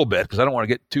little bit, because I don't want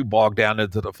to get too bogged down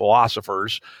into the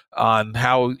philosophers, on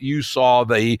how you saw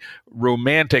the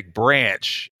Romantic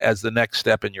branch as the next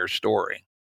step in your story.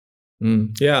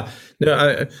 Yeah,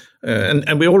 no,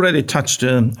 and we already touched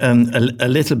a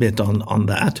little bit on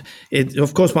that.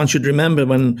 Of course, one should remember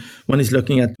when one is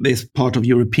looking at this part of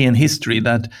European history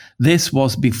that this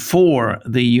was before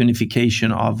the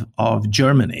unification of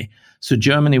Germany. So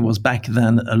Germany was back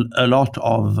then a lot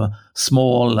of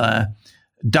small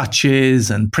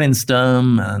duchies and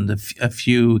princedom and a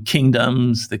few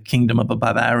kingdoms, the Kingdom of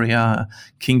Bavaria,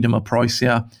 Kingdom of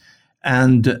Prussia.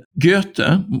 And Goethe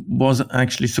was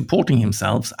actually supporting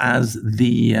himself as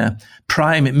the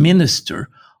prime minister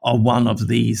of one of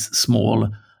these small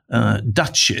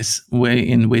duchies,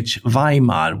 in which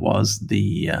Weimar was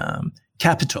the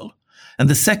capital. And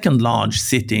the second large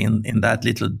city in that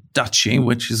little duchy,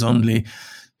 which is only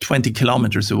 20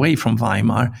 kilometers away from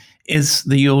Weimar, is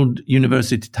the old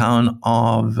university town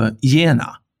of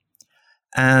Jena.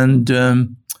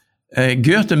 And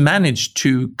Goethe managed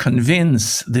to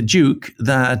convince the Duke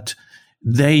that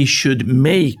they should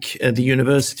make the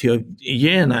University of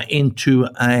Jena into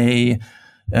a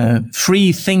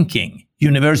free-thinking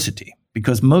university,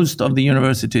 because most of the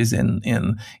universities in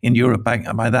Europe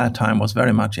by that time was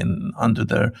very much under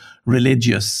the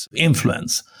religious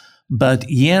influence. But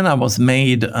Jena was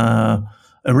made a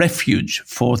refuge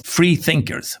for free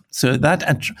thinkers. So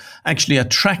that actually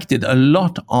attracted a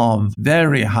lot of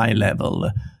very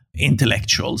high-level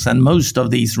intellectuals, and most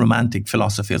of these romantic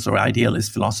philosophers or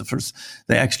idealist philosophers,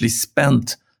 they actually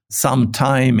spent some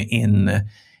time in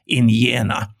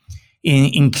Jena,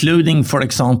 including, for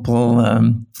example,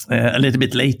 a little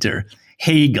bit later,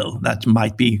 Hegel, that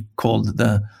might be called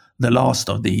the last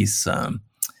of these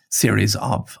series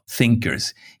of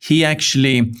thinkers. He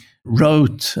actually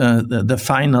wrote the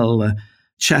final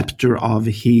chapter of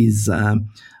his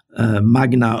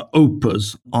magna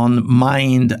opus on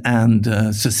mind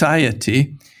and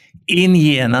society in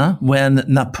Jena when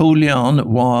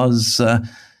Napoleon was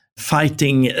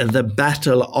fighting the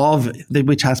battle of,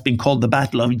 which has been called the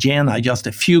Battle of Jena, just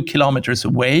a few kilometers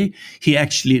away. He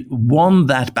actually won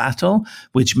that battle,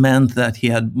 which meant that he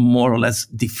had more or less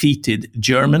defeated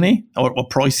Germany, or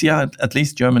Prussia, at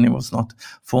least Germany was not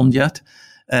formed yet,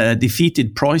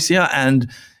 defeated Prussia, and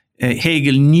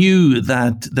Hegel knew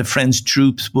that the French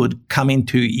troops would come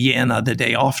into Jena the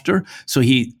day after. So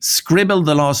he scribbled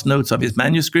the last notes of his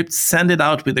manuscript, sent it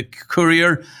out with a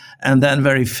courier, and then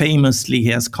very famously he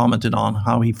has commented on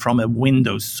how he from a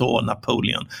window saw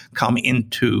Napoleon come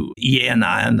into Jena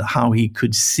and how he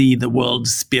could see the world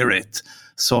spirit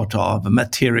sort of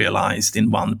materialized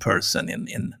in one person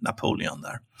in Napoleon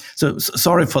there. So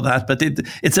sorry for that, but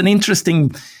it's an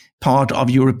interesting part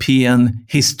of European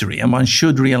history. And one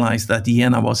should realize that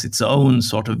Jena was its own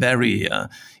sort of very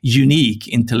unique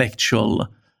intellectual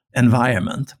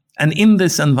environment. And in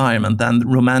this environment, then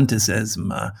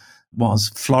Romanticism was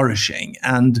flourishing.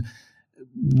 And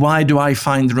why do I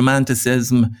find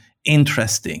Romanticism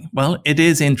interesting? Well, it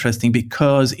is interesting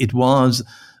because it was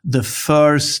the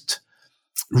first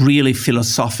really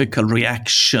philosophical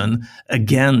reaction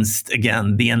against,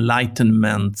 again, the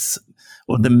Enlightenment's,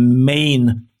 or the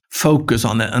main focus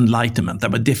on the Enlightenment. There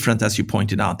were different, as you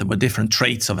pointed out, there were different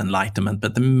traits of Enlightenment,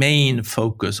 but the main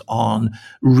focus on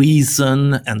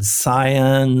reason and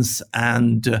science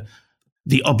and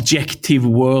the objective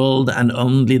world and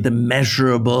only the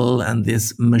measurable and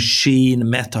this machine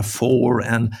metaphor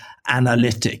and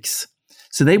analytics.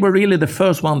 So they were really the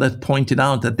first one that pointed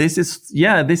out that this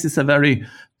is a very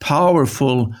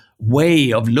powerful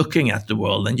way of looking at the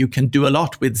world, and you can do a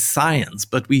lot with science,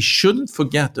 but we shouldn't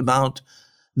forget about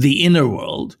the inner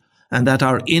world, and that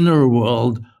our inner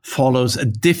world follows a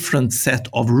different set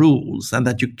of rules, and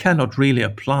that you cannot really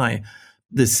apply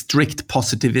the strict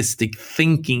positivistic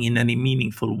thinking in any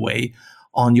meaningful way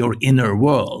on your inner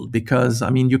world, because, I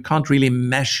mean, you can't really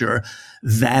measure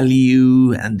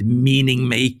value and meaning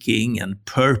making and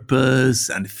purpose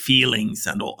and feelings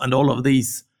and all of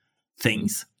these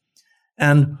things.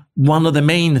 And one of the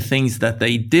main things that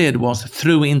they did was,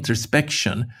 through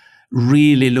introspection,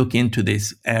 really look into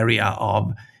this area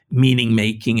of meaning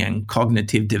making and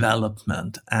cognitive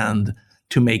development, and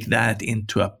to make that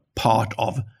into a part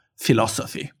of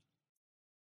philosophy.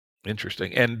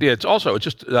 Interesting. And it's also,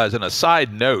 just as an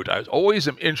aside note, I was always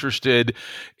am interested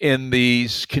in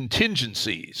these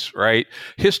contingencies, right?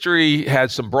 History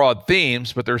has some broad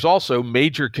themes, but there's also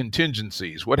major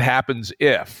contingencies. What happens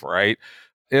if, right?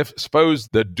 If, suppose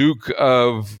the Duke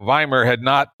of Weimar had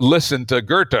not listened to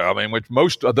Goethe, I mean, which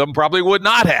most of them probably would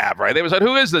not have, right? They would have said,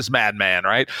 who is this madman,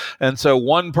 right? And so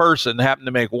one person happened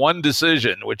to make one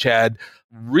decision which had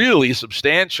really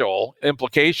substantial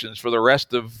implications for the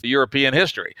rest of European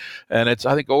history. And it's,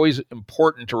 I think, always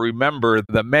important to remember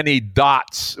the many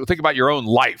dots. Think about your own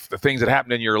life, the things that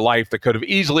happened in your life that could have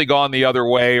easily gone the other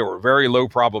way or very low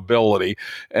probability.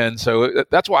 And so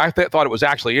that's why I thought it was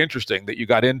actually interesting that you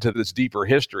got into this deeper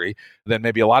history than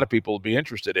maybe a lot of people would be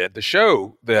interested in, to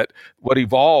show that what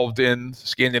evolved in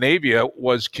Scandinavia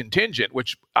was contingent,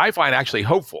 which I find actually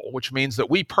hopeful, which means that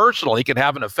we personally can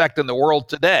have an effect in the world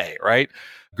today, right?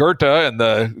 Goethe and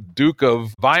the Duke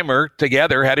of Weimar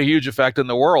together had a huge effect in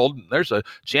the world. There's a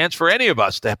chance for any of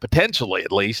us to potentially,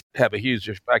 at least, have a huge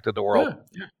effect in the world.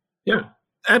 Yeah.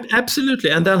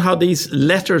 Absolutely. And then how these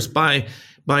letters by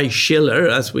Schiller,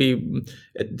 as we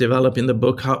develop in the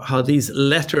book, how these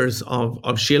letters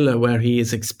of Schiller, where he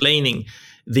is explaining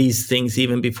these things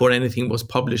even before anything was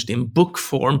published in book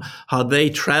form, how they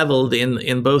traveled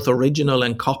in both original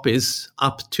and copies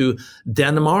up to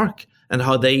Denmark, and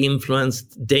how they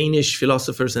influenced Danish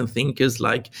philosophers and thinkers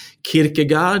like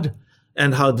Kierkegaard,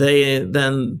 and how they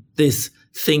then, this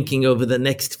thinking over the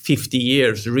next 50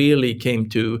 years really came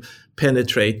to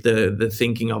penetrate the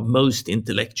thinking of most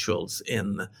intellectuals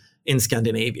in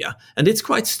Scandinavia. And it's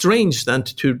quite strange then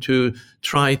to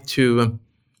try to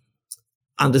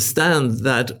understand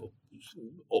that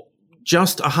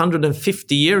just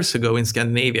 150 years ago in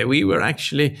Scandinavia, we were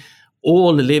actually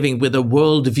all living with a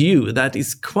worldview that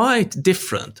is quite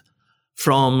different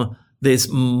from this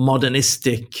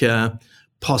modernistic,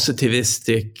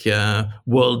 positivistic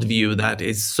worldview that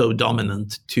is so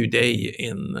dominant today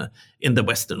in the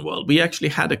Western world. We actually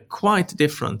had a quite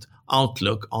different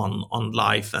outlook on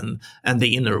life and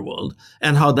the inner world,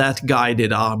 and how that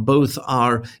guided both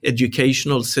our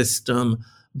educational system,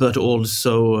 but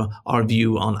also our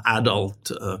view on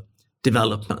adult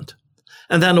development.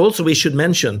 And then also we should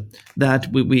mention that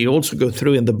we also go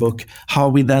through in the book how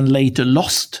we then later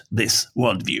lost this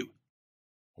worldview.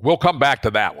 We'll come back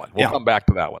to that one. We'll come back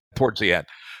to that one towards the end.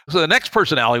 So the next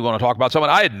personality we want to talk about, someone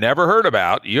I had never heard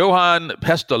about, Johann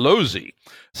Pestalozzi,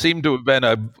 seemed to have been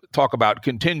a talk about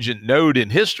contingent node in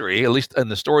history, at least in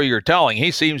the story you're telling.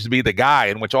 He seems to be the guy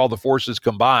in which all the forces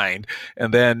combined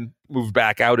and then moved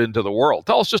back out into the world.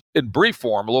 Tell us just in brief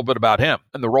form a little bit about him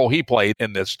and the role he played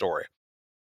in this story.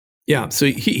 Yeah, so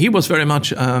he was very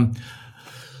much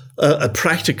a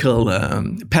practical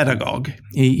pedagogue.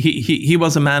 He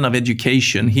was a man of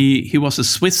education. He was a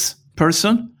Swiss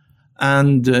person.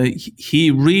 And he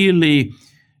really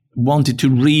wanted to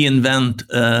reinvent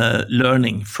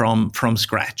learning from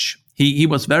scratch. He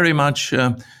was very much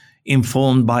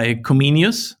informed by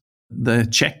Comenius, the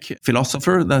Czech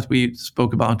philosopher that we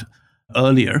spoke about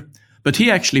earlier. But he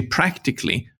actually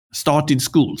practically started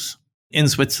schools in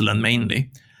Switzerland mainly.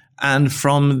 And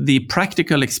from the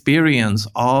practical experience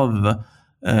of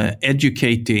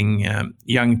educating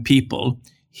young people,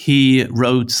 he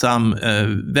wrote some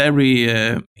very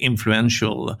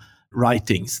influential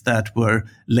writings that were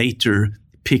later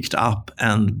picked up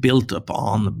and built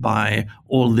upon by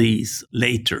all these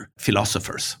later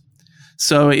philosophers.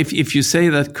 So if you say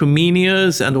that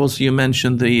Comenius, and also you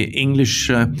mentioned the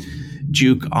English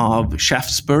Duke of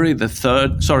Shaftesbury, the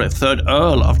third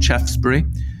Earl of Shaftesbury,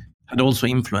 had also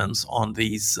influence on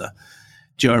these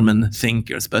German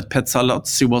thinkers, but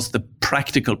Pestalozzi was the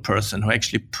practical person who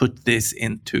actually put this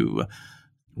into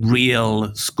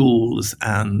real schools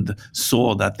and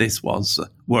saw that this was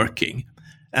working,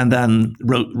 and then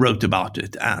wrote about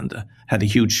it and had a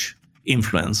huge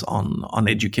influence on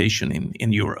education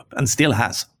in Europe, and still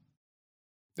has.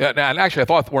 Yeah, and actually, I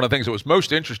thought one of the things that was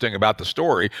most interesting about the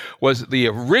story was the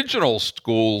original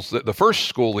schools, the first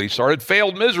school he started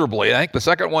failed miserably. I think the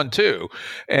second one too.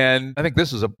 And I think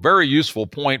this is a very useful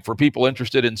point for people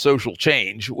interested in social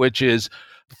change, which is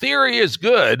theory is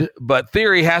good, but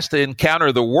theory has to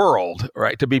encounter the world,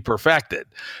 right, to be perfected.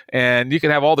 And you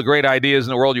can have all the great ideas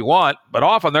in the world you want, but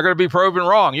often they're going to be proven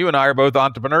wrong. You and I are both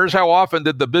entrepreneurs. How often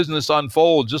did the business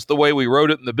unfold just the way we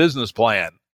wrote it in the business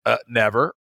plan?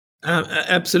 Never.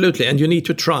 Absolutely. And you need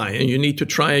to try, and you need to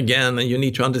try again, and you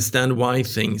need to understand why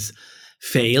things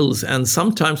fails. And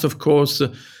sometimes, of course,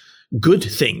 good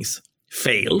things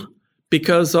fail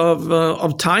because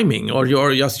of timing, or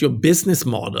your business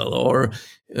model, or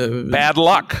bad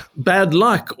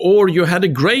luck, or you had a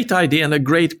great idea and a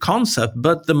great concept,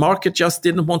 but the market just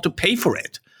didn't want to pay for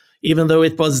it, even though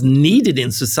it was needed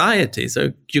in society.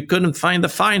 So you couldn't find the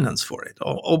finance for it,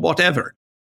 or whatever.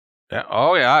 Yeah.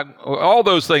 Oh, yeah. All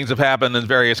those things have happened in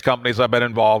various companies I've been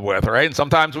involved with, right? And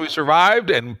sometimes we survived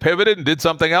and pivoted and did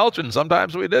something else, and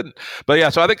sometimes we didn't. But yeah,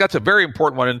 so I think that's a very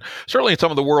important one. And certainly in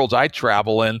some of the worlds I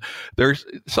travel in, there's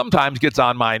sometimes gets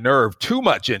on my nerve too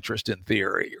much interest in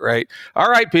theory, right? All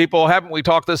right, people, haven't we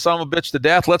talked this son of a bitch to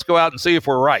death? Let's go out and see if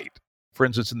we're right. For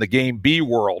instance, in the game B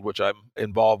world, which I'm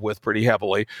involved with pretty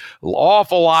heavily,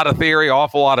 awful lot of theory,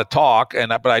 awful lot of talk,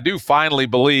 but I do finally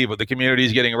believe that the community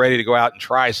is getting ready to go out and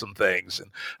try some things. And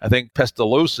I think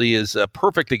Pestalozzi is a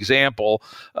perfect example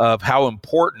of how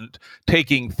important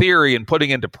taking theory and putting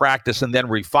into practice and then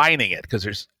refining it, because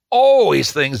there's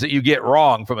always things that you get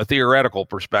wrong from a theoretical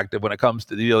perspective when it comes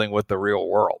to dealing with the real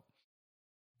world.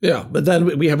 Yeah, but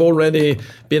then we have already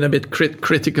been a bit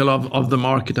critical of the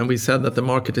market, and we said that the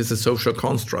market is a social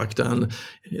construct, and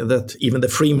that even the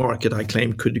free market, I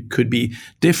claim, could be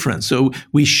different. So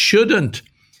we shouldn't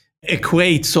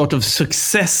equate sort of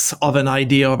success of an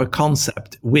idea, of a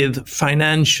concept, with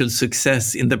financial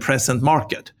success in the present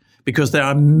market, because there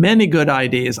are many good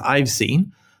ideas I've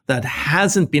seen that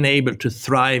hasn't been able to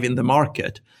thrive in the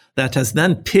market, that has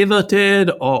then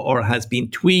pivoted or has been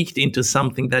tweaked into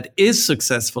something that is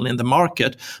successful in the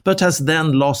market, but has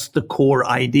then lost the core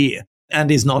idea and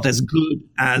is not as good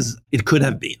as it could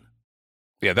have been.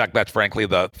 Yeah, that's frankly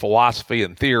the philosophy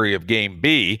and theory of game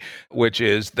B, which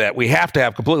is that we have to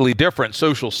have completely different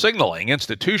social signaling,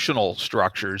 institutional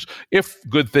structures, if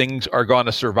good things are going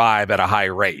to survive at a high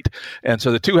rate. And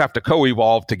so the two have to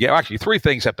co-evolve together. Actually, three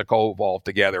things have to co-evolve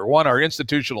together. One are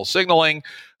institutional signaling.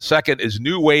 Second is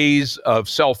new ways of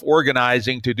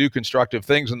self-organizing to do constructive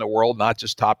things in the world, not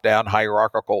just top-down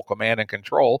hierarchical command and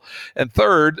control. And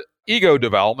third, ego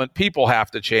development. People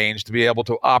have to change to be able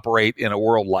to operate in a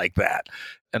world like that.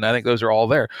 And I think those are all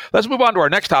there. Let's move on to our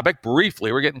next topic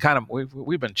briefly. We're getting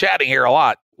we've been chatting here a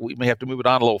lot. We may have to move it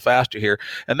on a little faster here.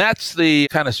 And that's the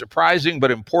kind of surprising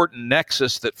but important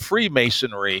nexus that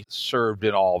Freemasonry served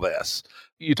in all this.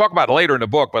 You talk about it later in the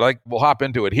book, but we'll hop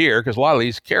into it here because a lot of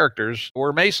these characters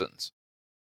were Masons.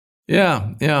 Yeah.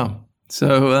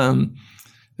 So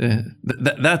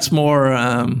that's more...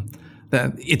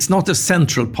 that it's not a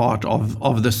central part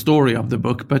of the story of the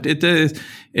book, but it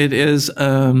is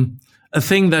a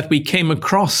thing that we came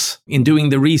across in doing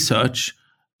the research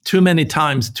too many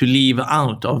times to leave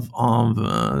out of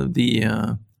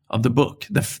the book.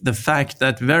 The fact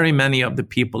that very many of the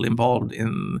people involved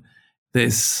in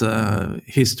this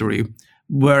history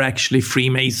were actually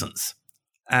Freemasons,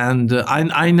 and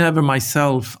I never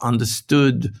myself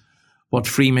understood what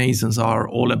Freemasons are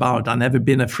all about. I've never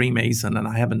been a Freemason, and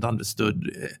I haven't understood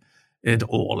it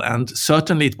all. And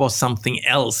certainly, it was something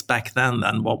else back then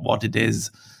than what it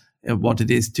is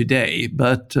today.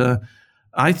 But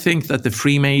I think that the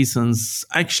Freemasons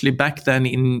actually back then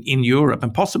in Europe,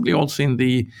 and possibly also in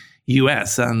the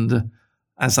US, and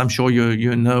as I'm sure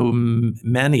you know,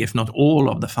 many, if not all,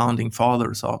 of the founding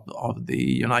fathers of the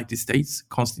United States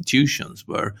constitutions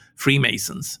were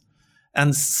Freemasons.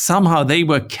 And somehow they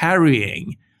were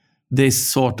carrying this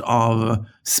sort of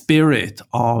spirit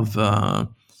of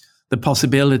the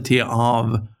possibility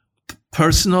of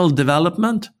personal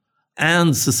development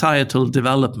and societal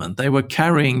development. They were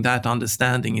carrying that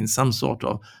understanding in some sort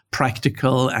of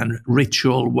practical and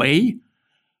ritual way.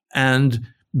 And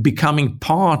becoming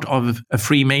part of a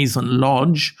Freemason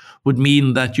lodge would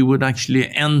mean that you would actually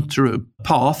enter a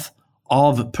path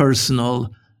of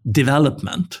personal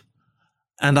development.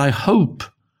 And I hope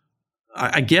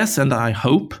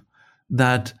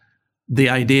that the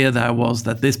idea there was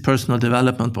that this personal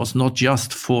development was not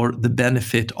just for the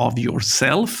benefit of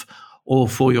yourself or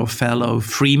for your fellow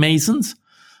Freemasons,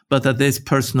 but that this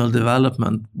personal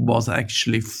development was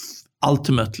actually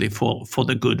ultimately for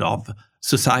the good of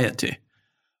society.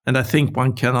 And I think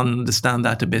one can understand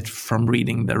that a bit from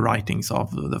reading the writings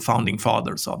of the founding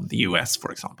fathers of the US,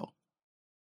 for example.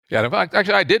 Yeah, in fact,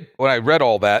 actually, I did, when I read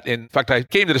all that, in fact, I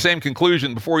came to the same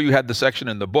conclusion before you had the section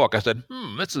in the book. I said,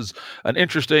 this is an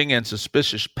interesting and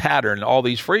suspicious pattern, all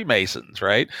these Freemasons,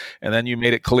 right? And then you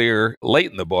made it clear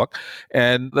late in the book.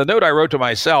 And the note I wrote to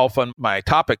myself on my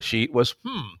topic sheet was,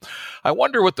 I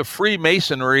wonder what the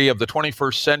Freemasonry of the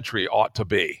 21st century ought to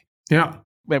be. Yeah.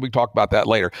 Maybe we can talk about that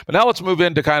later. But now let's move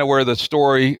into kind of where the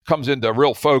story comes into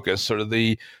real focus, sort of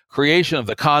the creation of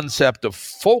the concept of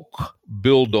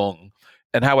folkbildung,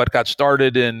 and how it got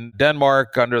started in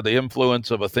Denmark under the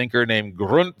influence of a thinker named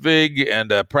Grundtvig and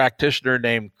a practitioner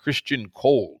named Christian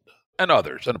Kold, and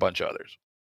others, and a bunch of others.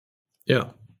 Yeah.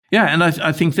 Yeah, and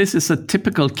I think this is a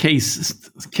typical case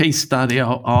study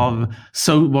of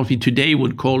what we today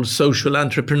would call social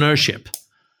entrepreneurship.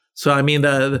 So, I mean,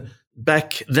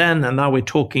 back then, and now we're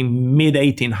talking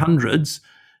mid-1800s,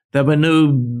 there were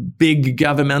no big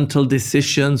governmental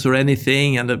decisions or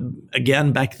anything. And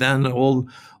again, back then, all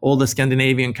the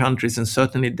Scandinavian countries, and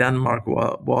certainly Denmark,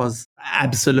 was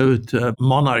absolute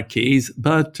monarchies.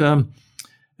 But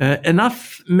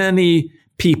many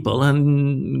people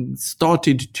and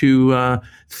started to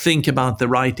think about the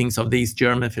writings of these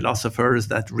German philosophers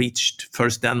that reached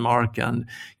first Denmark, and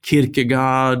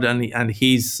Kierkegaard, and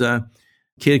his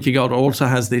Kierkegaard also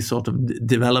has this sort of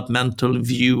developmental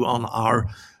view on our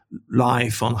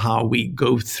life, on how we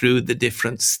go through the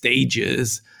different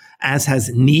stages, as has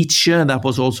Nietzsche. That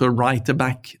was also a writer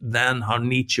back then, how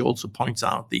Nietzsche also points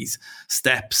out these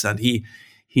steps, and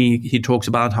he talks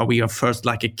about how we are first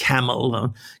like a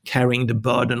camel carrying the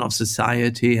burden of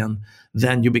society, and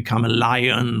then you become a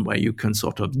lion where you can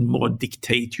sort of more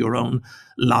dictate your own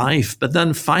life. But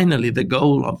then finally the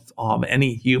goal of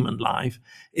any human life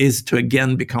is to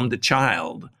again become the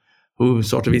child who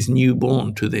sort of is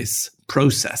newborn to this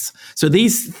process. So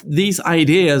these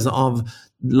ideas of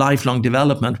lifelong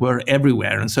development were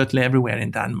everywhere, and certainly everywhere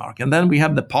in Denmark. And then we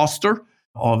have the pastor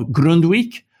of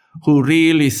Grundtvig, who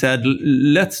really said,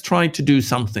 let's try to do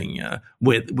something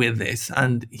with this.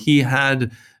 And he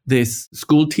had this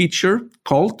school teacher,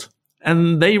 Colt,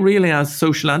 and they really, as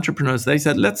social entrepreneurs, they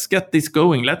said, let's get this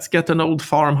going. Let's get an old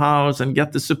farmhouse and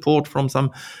get the support from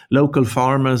some local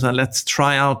farmers, and let's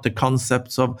try out the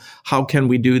concepts of how can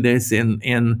we do this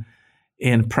in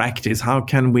practice? How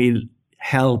can we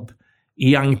help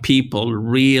young people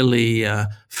really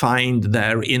find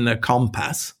their inner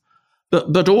compass?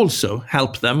 But also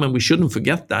help them, and we shouldn't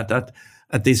forget that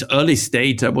at this early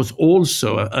stage, there was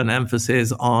also an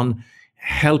emphasis on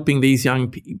helping these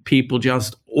young people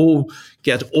just all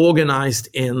get organized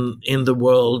in the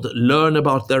world, learn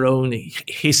about their own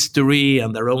history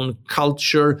and their own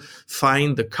culture,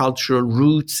 find the cultural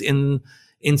roots in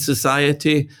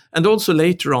society, and also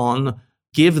later on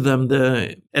give them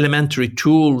the elementary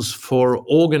tools for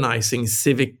organizing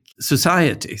civic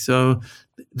society. So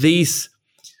these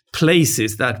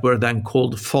places that were then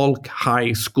called folk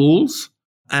high schools,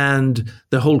 and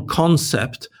the whole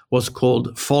concept was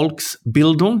called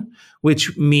Volksbildung,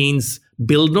 which means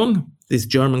Bildung, this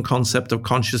German concept of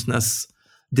consciousness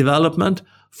development,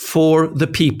 for the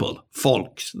people.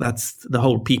 Volk, that's the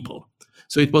whole people.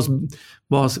 So it was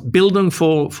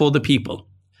Bildung for the people.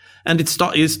 And it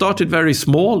started very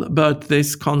small, but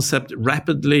this concept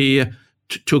rapidly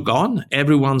took on.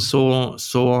 Everyone saw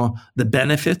the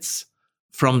benefits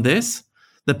from this.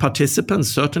 The participants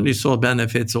certainly saw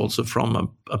benefits also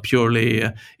from a purely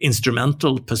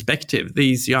instrumental perspective.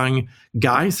 These young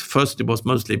guys, first it was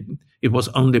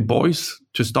only boys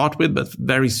to start with, but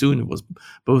very soon it was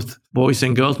both boys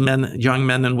and girls, young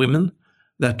men and women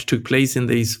that took place in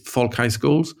these folk high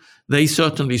schools. They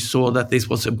certainly saw that this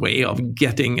was a way of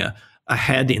getting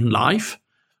ahead in life,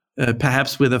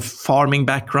 perhaps with a farming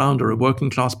background or a working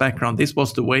class background. This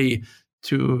was the way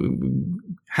to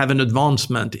have an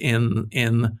advancement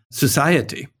in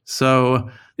society.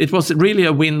 So it was really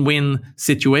a win-win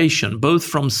situation, both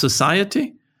from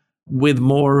society with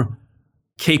lots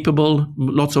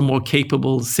of more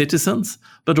capable citizens,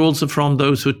 but also from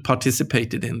those who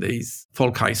participated in these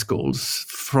folk high schools.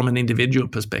 From an individual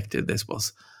perspective, this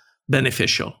was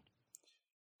beneficial.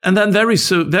 And then very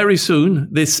soon,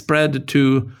 this spread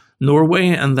to Norway,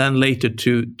 and then later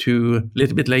to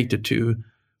little bit later to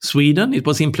Sweden. It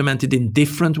was implemented in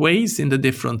different ways in the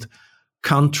different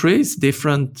countries.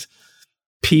 Different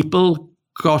people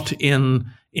got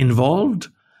involved.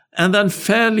 And then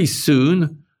fairly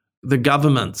soon, the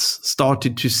governments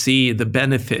started to see the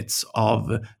benefits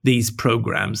of these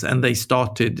programs, and they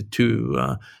started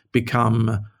to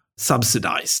become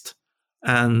subsidized.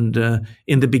 And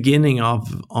in the beginning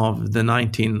of the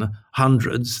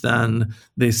 1900s, then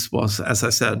this was, as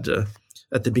I said,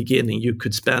 at the beginning, you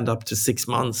could spend up to 6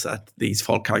 months at these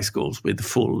folk high schools with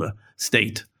full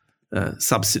state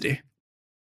subsidy.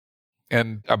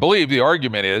 And I believe the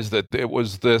argument is that it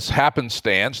was this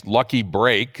happenstance, lucky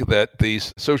break, that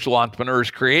these social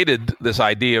entrepreneurs created this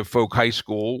idea of folk high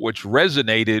school, which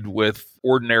resonated with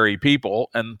ordinary people.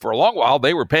 And for a long while,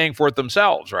 they were paying for it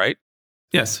themselves, right?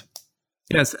 Yes.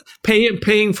 Yes,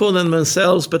 paying for them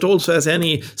themselves, but also as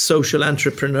any social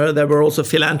entrepreneur, there were also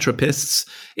philanthropists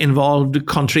involved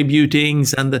contributing,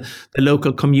 and the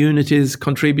local communities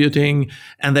contributing,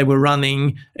 and they were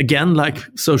running, again, like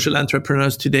social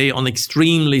entrepreneurs today, on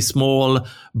extremely small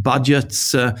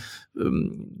budgets.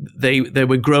 They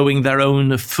were growing their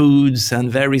own foods and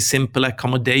very simple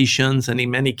accommodations, and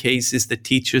in many cases, the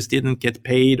teachers didn't get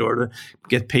paid or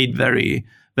get paid very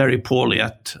poorly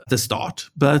at the start.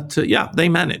 But they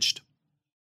managed.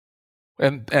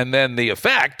 And then the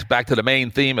effect, back to the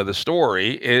main theme of the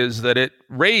story, is that it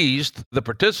raised the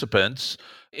participants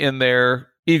in their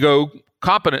ego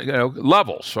competent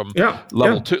levels from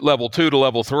level 2 to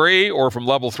level 3, or from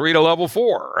level 3 to level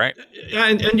 4, right? Yeah,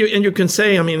 and you can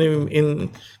say, I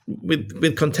mean,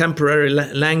 with contemporary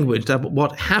language, that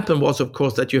what happened was, of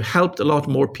course, that you helped a lot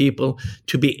more people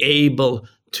to be able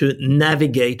to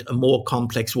navigate a more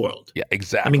complex world. Yeah,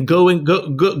 exactly. I mean,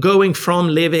 going from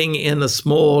living in a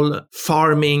small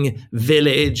farming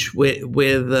village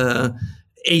with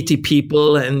 80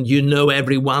 people, and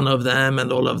every one of them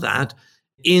and all of that,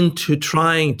 into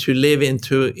trying to live in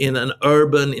an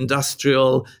urban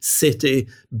industrial city,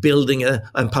 building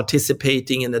and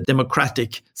participating in a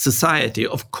democratic society.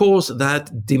 Of course,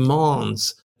 that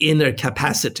demands inner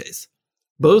capacities,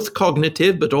 both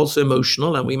cognitive but also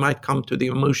emotional, and we might come to the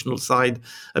emotional side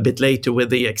a bit later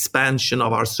with the expansion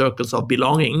of our circles of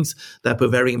belongings that were a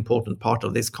very important part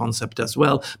of this concept as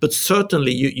well. But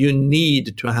certainly you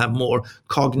need to have more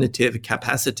cognitive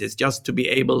capacities just to be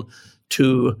able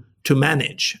to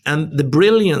manage. And the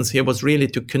brilliance here was really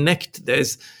to connect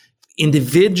this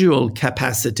individual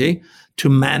capacity to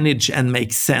manage and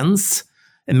make sense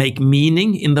and make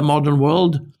meaning in the modern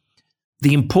world,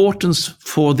 the importance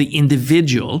for the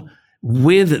individual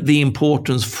with the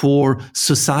importance for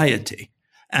society.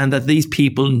 And that these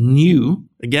people knew,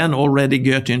 again, already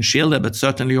Goethe and Schiller, but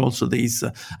certainly also these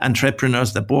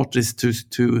entrepreneurs that brought this to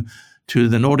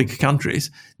the Nordic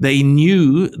countries, they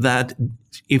knew that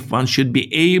if one should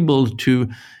be able to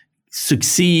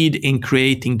succeed in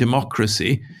creating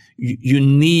democracy, you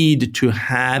need to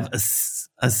have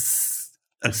a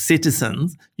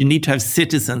citizens. You need to have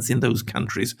citizens in those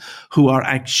countries who are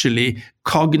actually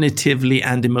cognitively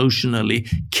and emotionally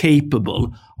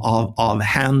capable of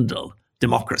handle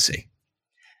democracy.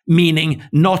 Meaning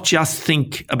not just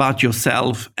think about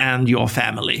yourself and your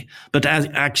family, but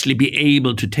actually be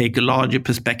able to take a larger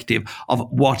perspective of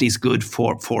what is good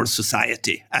for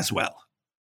society as well.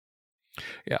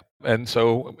 Yeah. And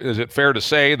so is it fair to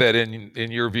say that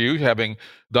in your view, having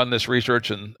done this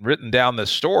research and written down this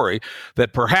story,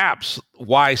 that perhaps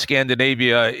why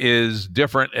Scandinavia is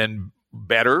different and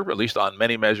better, at least on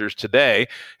many measures today,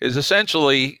 is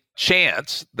essentially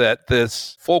chance that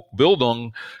this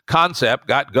Folkbildung concept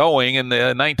got going in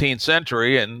the 19th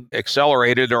century and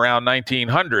accelerated around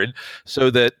 1900, so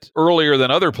that earlier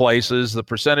than other places, the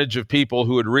percentage of people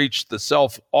who had reached the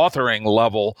self-authoring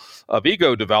level of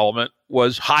ego development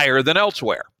was higher than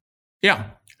elsewhere. Yeah.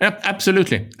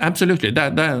 Absolutely. That's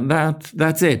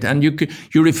it. And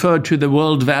you referred to the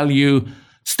world value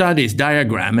studies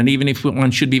diagram, and even if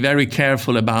one should be very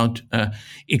careful about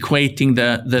equating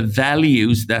the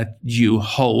values that you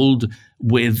hold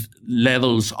with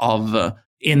levels of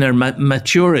inner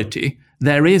maturity,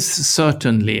 there is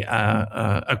certainly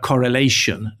a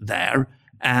correlation there.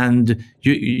 And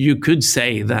you could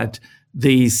say that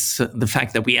the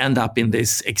fact that we end up in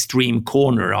this extreme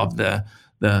corner of the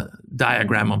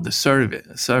diagram of the survey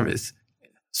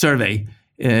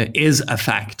is a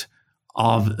fact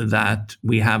of that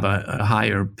we have a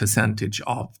higher percentage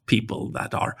of people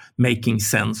that are making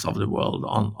sense of the world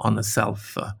on a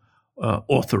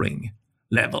self-authoring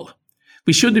level.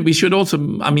 We should also,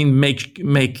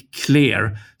 make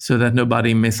clear, so that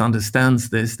nobody misunderstands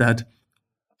this, that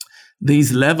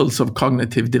these levels of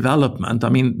cognitive development,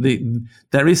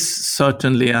 there is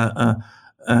certainly a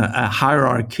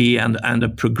hierarchy and a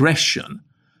progression,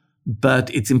 but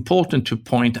it's important to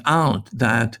point out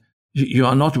that you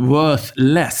are not worth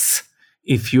less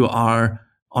if you are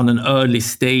on an early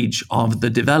stage of the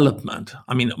development.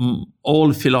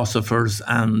 All philosophers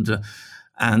and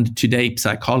today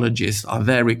psychologists are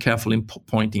very careful in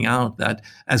pointing out that,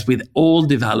 as with all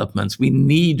developments, we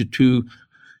need to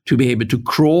be able to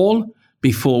crawl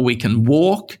before we can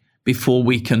walk, before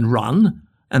we can run,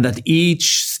 and that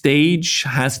each stage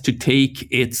has to take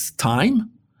its time.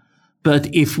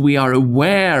 But if we are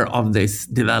aware of this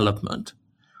development,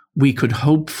 we could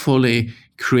hopefully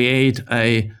create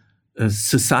a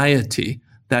society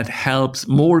that helps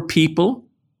more people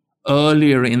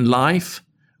earlier in life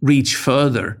reach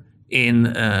further in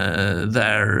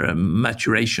their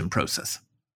maturation process.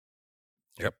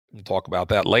 Yep. We'll talk about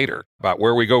that later, about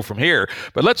where we go from here.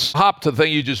 But let's hop to the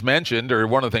thing you just mentioned, or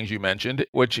one of the things you mentioned,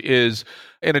 which is,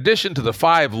 in addition to the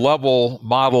 5-level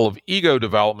model of ego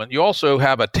development, you also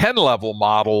have a 10-level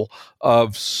model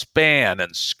of span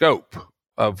and scope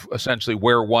of essentially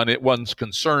where one's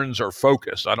concerns are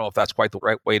focused. I don't know if that's quite the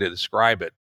right way to describe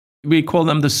it. We call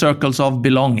them the circles of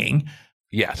belonging.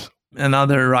 Yes. And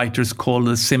other writers call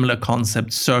the similar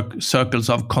concept circles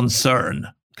of concern.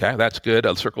 Okay, that's good.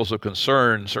 Circles of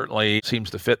concern certainly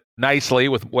seems to fit nicely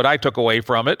with what I took away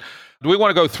from it. Do we want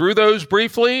to go through those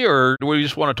briefly, or do we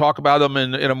just want to talk about them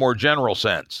in a more general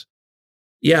sense?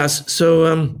 Yes.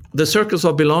 So the circles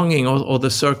of belonging or the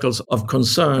circles of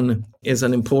concern is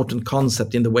an important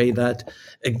concept in the way that,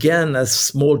 again, as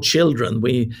small children,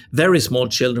 very small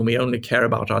children, we only care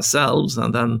about ourselves.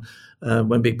 And then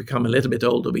when we become a little bit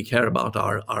older, we care about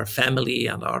our family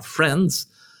and our friends.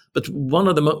 But one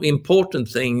of the most important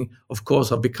thing, of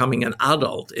course, of becoming an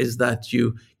adult is that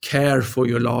you care for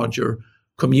your larger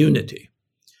community.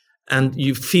 And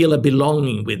you feel a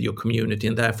belonging with your community,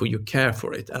 and therefore you care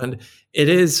for it. And it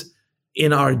is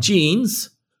in our genes,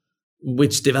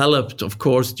 which developed, of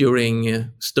course,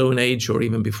 during Stone Age or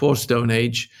even before Stone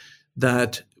Age,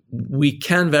 that we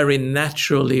can very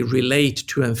naturally relate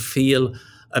to and feel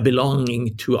a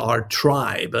belonging to our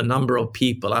tribe, a number of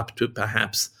people, up to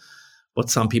perhaps what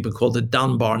some people call the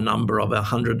Dunbar number of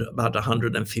about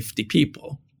 150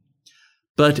 people.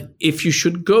 But if you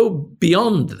should go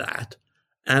beyond that,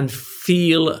 and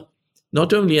feel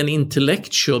not only an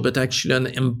intellectual, but actually an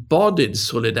embodied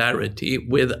solidarity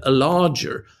with a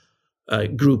larger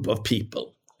group of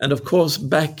people. And of course,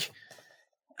 back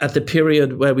at the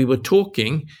period where we were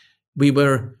talking, we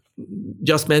were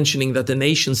just mentioning that the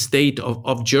nation state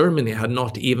of Germany had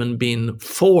not even been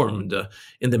formed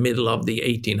in the middle of the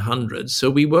 1800s.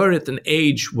 So we were at an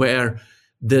age where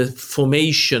the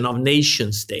formation of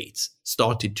nation states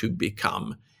started to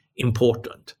become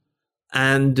important.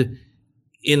 And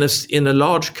in a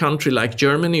large country like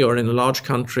Germany, or in a large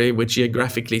country which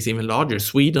geographically is even larger,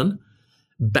 Sweden,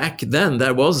 back then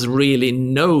there was really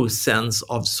no sense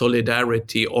of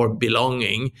solidarity or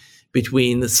belonging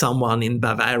between someone in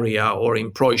Bavaria or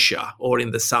in Prussia or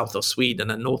in the south of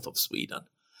Sweden and north of Sweden.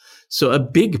 So a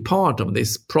big part of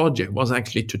this project was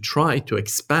actually to try to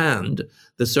expand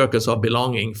the circles of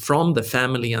belonging from the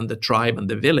family and the tribe and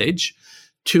the village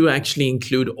to actually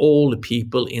include all the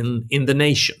people in the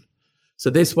nation. So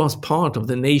this was part of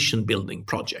the nation building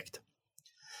project.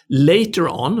 Later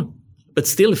on, but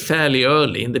still fairly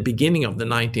early in the beginning of the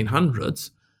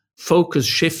 1900s, focus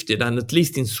shifted, and at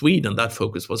least in Sweden, that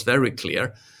focus was very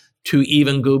clear, to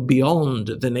even go beyond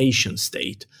the nation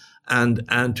state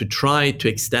and to try to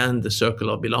extend the circle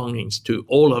of belongings to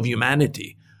all of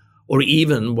humanity, or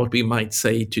even what we might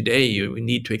say today, you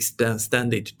need to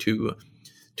extend it to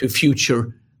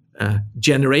future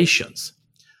generations.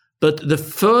 But the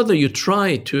further you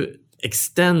try to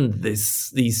extend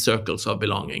these circles of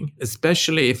belonging,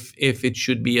 especially if it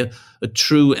should be a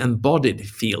true embodied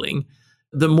feeling,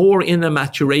 the more inner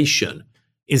maturation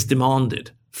is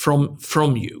demanded from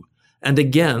you. And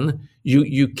again,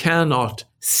 you cannot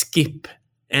skip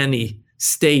any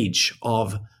stage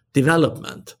of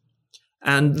development.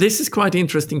 And this is quite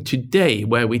interesting today,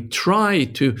 where we try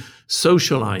to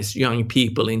socialize young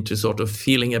people into sort of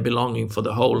feeling a belonging for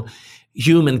the whole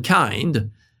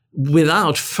humankind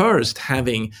without first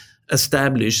having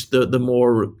established the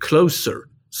more closer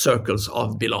circles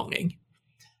of belonging.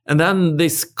 And then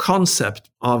this concept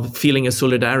of feeling a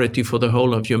solidarity for the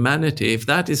whole of humanity, if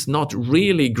that is not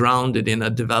really grounded in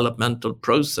a developmental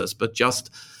process, but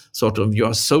just sort of you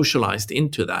are socialized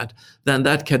into that, then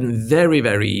that can very,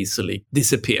 very easily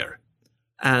disappear.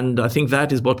 And I think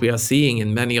that is what we are seeing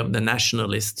in many of the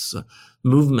nationalists'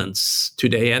 movements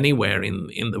today anywhere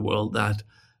in the world, that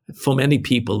for many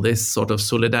people, this sort of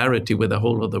solidarity with the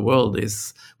whole of the world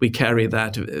we carry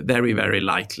that very, very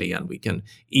lightly, and we can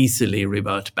easily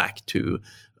revert back to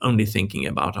only thinking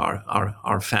about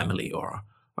our family or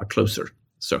our closer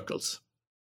circles.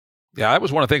 Yeah, that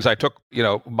was one of the things I took,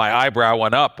 my eyebrow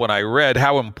went up when I read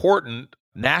how important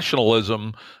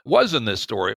nationalism was in this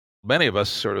story. Many of us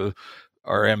sort of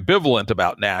are ambivalent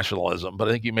about nationalism, but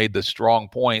I think you made the strong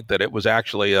point that it was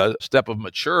actually a step of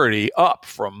maturity up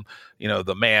from,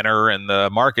 the manor and the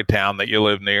market town that you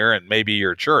live near and maybe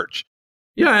your church.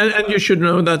 Yeah, and you should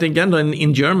know that again,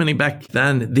 in Germany back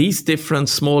then, these different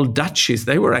small duchies,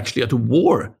 they were actually at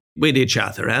war with each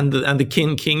other. And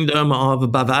the kingdom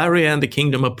of Bavaria and the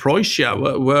kingdom of Prussia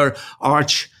were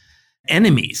arch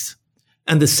enemies.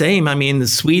 And the same,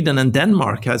 Sweden and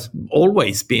Denmark has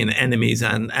always been enemies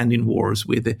and in wars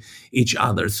with each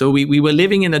other. So we were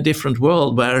living in a different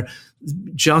world where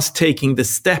just taking the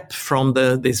step from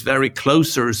this very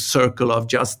closer circle of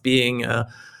just being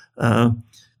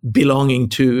belonging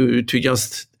to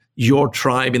just your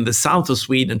tribe in the south of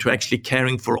Sweden to actually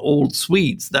caring for all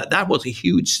Swedes, that was a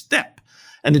huge step.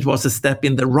 And it was a step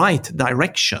in the right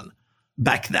direction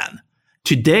back then.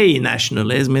 Today,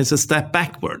 nationalism is a step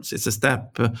backwards. It's a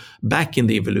step back in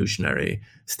the evolutionary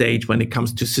stage when it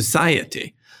comes to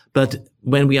society. But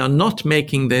when we are not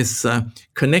making this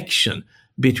connection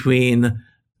between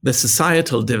the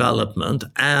societal development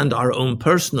and our own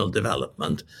personal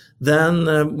development,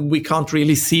 then we can't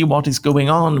really see what is going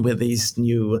on with these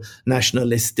new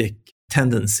nationalistic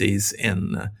tendencies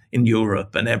in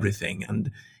Europe and everything.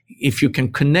 And if you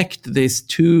can connect this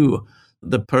to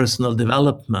the personal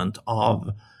development of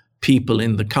people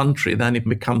in the country, then it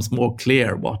becomes more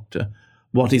clear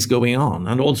what is going on.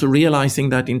 And also realizing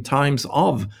that in times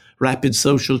of rapid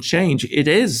social change, it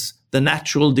is the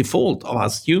natural default of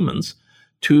us humans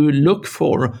to look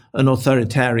for an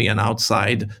authoritarian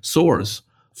outside source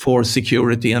for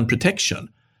security and protection.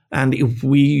 And if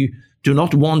we do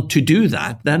not want to do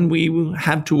that, then we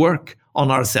have to work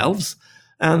on ourselves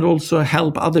and also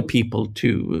help other people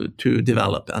to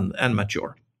develop and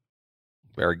mature.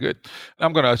 Very good.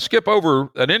 I'm going to skip over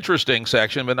an interesting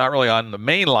section, but not really on the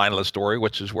main line of the story,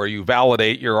 which is where you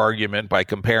validate your argument by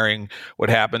comparing what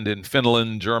happened in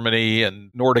Finland, Germany, and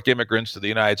Nordic immigrants to the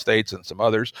United States and some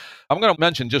others. I'm going to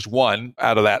mention just one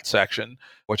out of that section,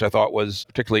 which I thought was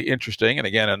particularly interesting, and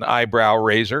again, an eyebrow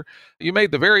raiser. You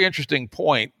made the very interesting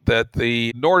point that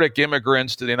the Nordic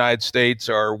immigrants to the United States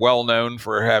are well known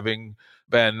for having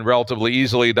been relatively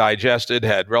easily digested,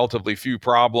 had relatively few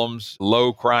problems,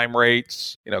 low crime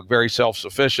rates, very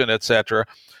self-sufficient, etc.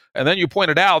 And then you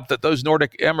pointed out that those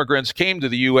Nordic immigrants came to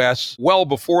the U.S. well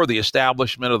before the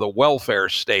establishment of the welfare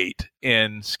state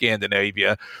in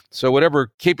Scandinavia. So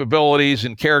whatever capabilities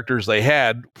and characters they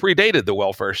had predated the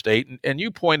welfare state. And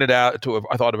you pointed out to,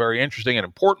 I thought, a very interesting and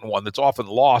important one that's often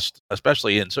lost,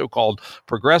 especially in so-called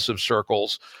progressive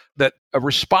circles, that a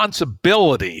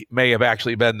responsibility may have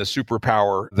actually been the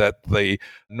superpower that the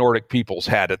Nordic peoples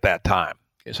had at that time.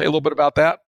 Can you say a little bit about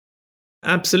that?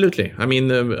 Absolutely. I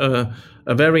mean,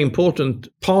 a very important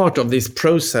part of this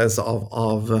process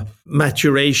of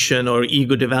maturation or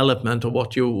ego development, or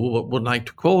what you would like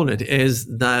to call it, is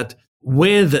that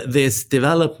with this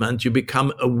development, you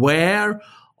become aware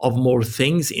of more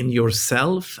things in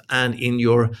yourself and in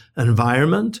your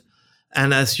environment.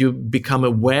 And as you become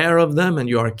aware of them and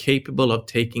you are capable of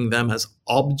taking them as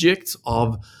objects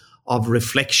of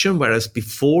reflection, whereas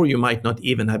before you might not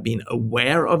even have been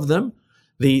aware of them,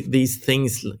 these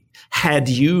things had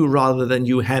you rather than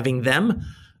you having them,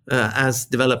 as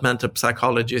developmental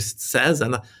psychologist says.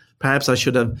 And perhaps I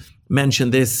should have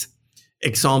mentioned this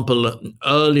example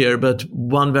earlier, but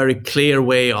one very clear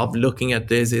way of looking at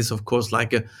this is, of course,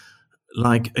 like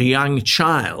a young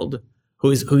child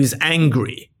who is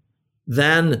angry.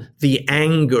 Then the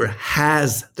anger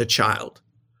has the child.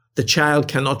 The child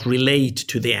cannot relate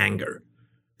to the anger.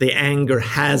 The anger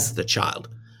has the child.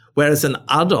 Whereas an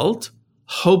adult,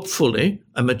 hopefully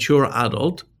a mature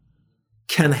adult,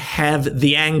 can have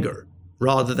the anger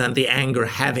rather than the anger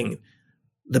having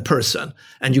the person.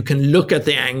 And you can look at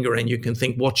the anger and you can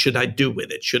think, what should I do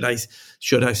with it? Should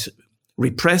I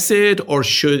repress it, or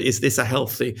is this a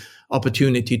healthy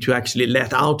opportunity to actually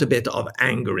let out a bit of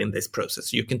anger in this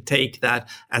process? You can take that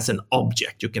as an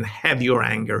object. You can have your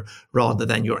anger rather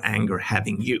than your anger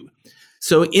having you.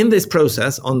 So in this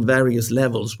process, on various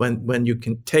levels, when you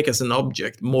can take as an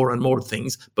object more and more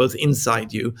things, both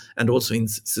inside you and also in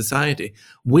society,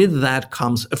 with that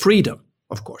comes a freedom,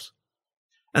 of course.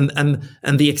 And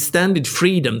the extended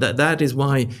freedom, that is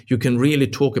why you can really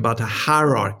talk about a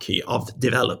hierarchy of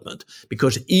development,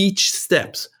 because each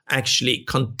step actually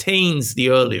contains the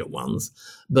earlier ones,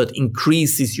 but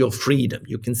increases your freedom.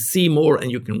 You can see more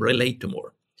and you can relate to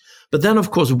more. But then,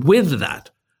 of course, with that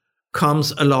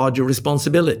comes a larger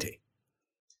responsibility.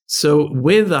 So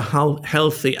with a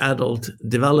healthy adult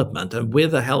development and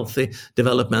with a healthy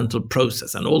developmental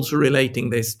process, and also relating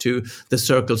this to the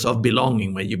circles of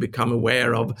belonging, when you become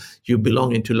aware of you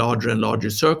belong into larger and larger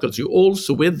circles, you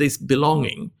also, with this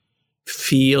belonging,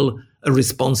 feel a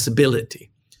responsibility.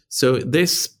 So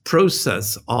this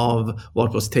process of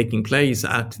what was taking place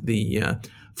at the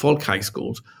folk high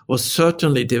schools was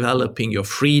certainly developing your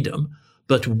freedom,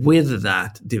 but with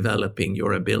that, developing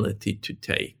your ability to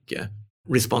take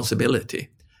responsibility.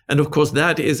 And of course,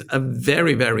 that is a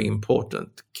very, very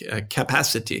important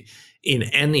capacity in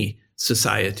any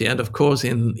society. And of course,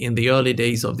 in the early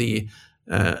days of the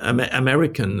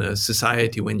American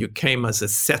society, when you came as a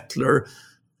settler,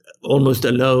 almost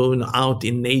alone out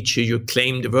in nature, you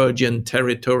claimed virgin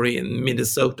territory in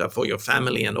Minnesota for your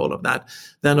family and all of that,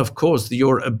 then of course,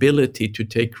 your ability to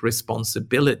take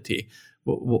responsibility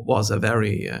was a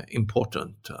very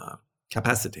important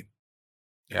capacity.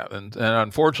 Yeah, and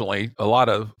unfortunately, a lot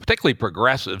of, particularly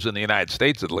progressives in the United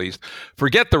States at least,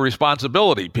 forget the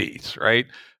responsibility piece, right?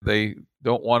 They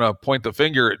don't want to point the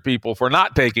finger at people for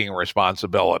not taking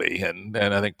responsibility. And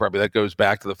I think probably that goes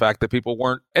back to the fact that people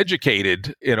weren't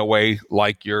educated in a way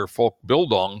like your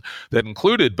Folkbildung that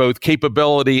included both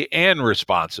capability and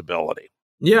responsibility.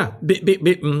 Yeah,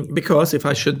 because if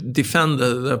I should defend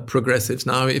the progressives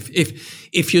now,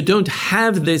 if you don't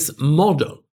have this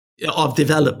model of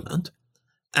development,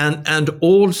 and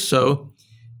also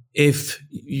if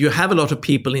you have a lot of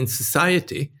people in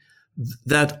society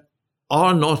that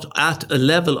are not at a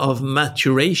level of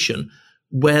maturation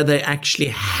where they actually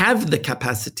have the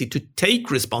capacity to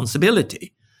take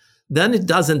responsibility, then it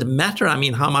doesn't matter,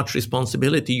 how much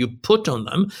responsibility you put on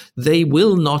them. They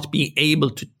will not be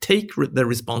able to take the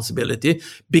responsibility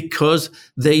because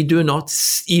they do not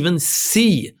even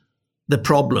see the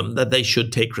problem that they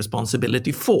should take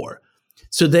responsibility for.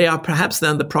 So they are perhaps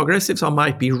then, the progressives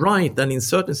might be right, that in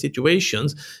certain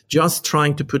situations, just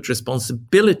trying to put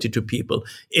responsibility to people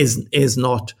is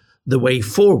not the way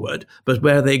forward. But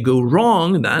where they go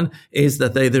wrong then is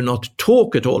that they do not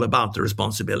talk at all about the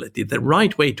responsibility. The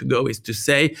right way to go is to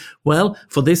say, well,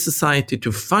 for this society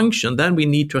to function, then we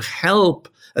need to help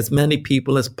as many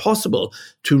people as possible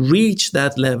to reach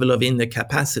that level of inner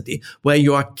capacity where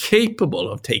you are capable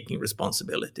of taking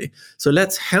responsibility. So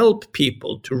let's help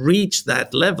people to reach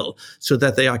that level so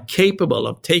that they are capable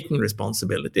of taking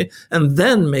responsibility, and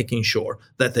then making sure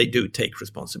that they do take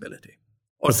responsibility,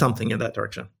 or something in that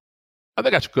direction. I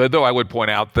think that's good, though. I would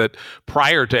point out that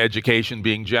prior to education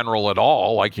being general at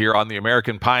all, like here on the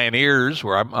American Pioneers,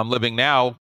 where I'm living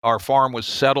now, our farm was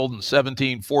settled in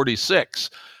 1746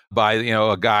 by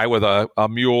a guy with a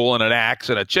mule and an axe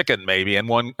and a chicken maybe and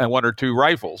one or two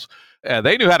rifles. And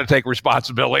they knew how to take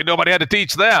responsibility. Nobody had to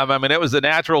teach them. It was the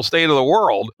natural state of the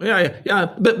world.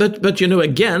 Yeah. But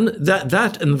again,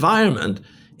 that environment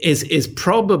is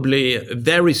probably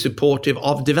very supportive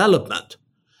of development.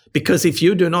 Because if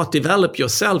you do not develop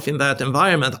yourself in that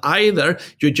environment, either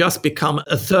you just become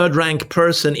a third-rank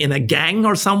person in a gang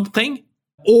or something,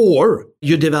 or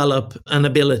you develop an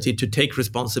ability to take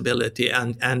responsibility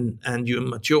and you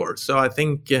mature. So I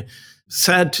think,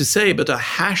 sad to say, but a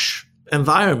hash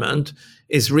environment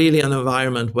is really an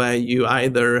environment where you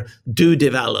either do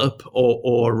develop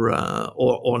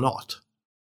or not.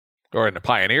 Or in the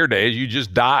pioneer days, you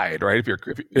just died, right? If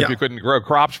you couldn't grow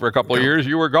crops for a couple of years,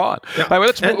 you were gone. Yeah.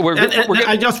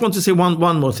 I just want to say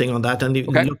one more thing on that. And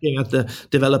looking at the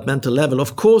developmental level,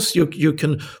 of course, you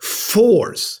can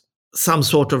force some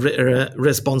sort of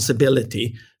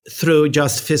responsibility through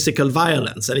just physical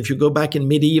violence. And if you go back in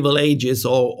medieval ages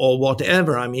or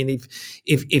whatever, I mean,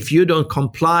 if you don't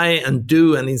comply and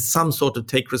do and in some sort of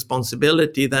take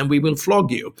responsibility, then we will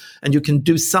flog you. And you can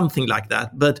do something like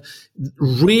that. But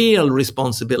real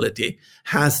responsibility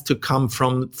has to come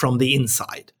from the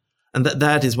inside. And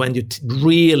that is when you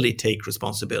really take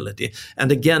responsibility. And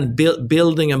again,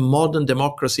 building a modern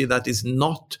democracy that is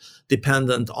not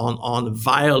dependent on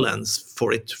violence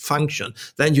for it to function,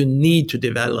 then you need to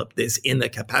develop this inner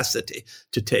capacity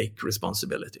to take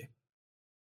responsibility.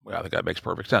 Well, I think that makes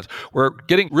perfect sense. We're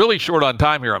getting really short on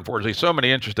time here, unfortunately. So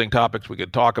many interesting topics we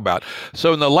could talk about.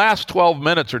 So in the last 12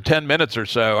 minutes or 10 minutes or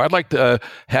so, I'd like to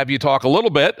have you talk a little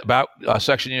bit about a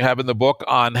section you have in the book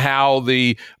on how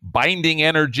the binding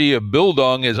energy of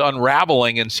Bildung is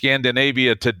unraveling in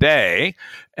Scandinavia today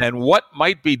and what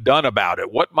might be done about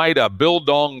it. What might a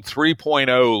Bildung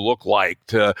 3.0 look like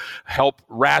to help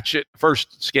ratchet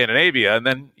first Scandinavia and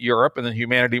then Europe and then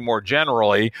humanity more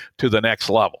generally to the next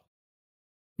level?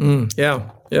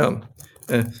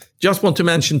 Just want to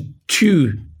mention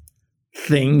two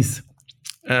things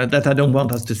that I don't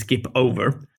want us to skip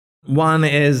over. One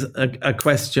is a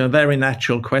question, a very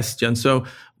natural question. So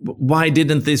why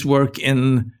didn't this work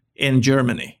in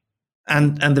Germany?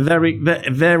 And the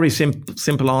very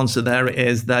simple answer there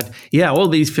is that, all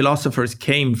these philosophers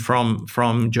came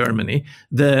from Germany.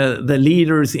 The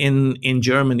leaders in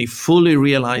Germany fully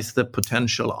realized the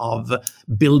potential of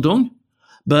Bildung.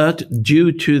 But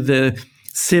due to the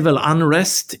civil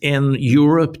unrest in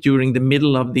Europe during the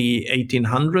middle of the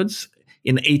 1800s,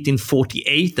 in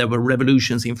 1848, there were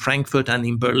revolutions in Frankfurt and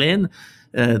in Berlin.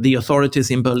 The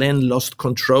authorities in Berlin lost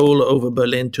control over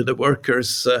Berlin to the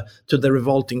workers, to the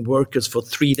revolting workers for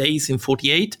 3 days in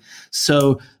 48.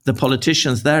 So the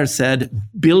politicians there said,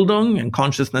 Bildung and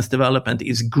consciousness development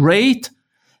is great.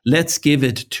 Let's give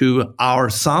it to our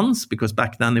sons, because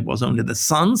back then it was only the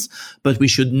sons, but we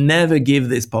should never give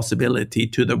this possibility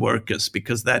to the workers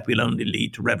because that will only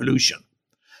lead to revolution.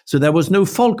 So there was no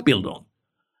Folkbildung,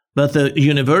 but the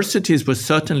universities were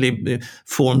certainly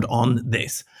formed on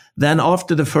this. Then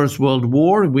after the First World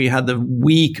War, we had the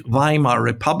weak Weimar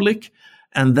Republic.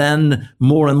 And then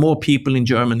more and more people in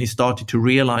Germany started to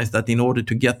realize that in order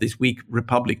to get this weak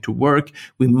republic to work,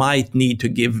 we might need to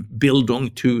give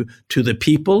Bildung to the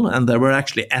people. And there were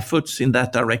actually efforts in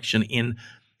that direction in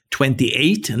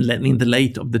 28 and in the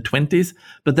late of the 20s.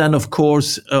 But then, of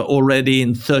course, already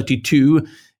in 32,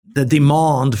 the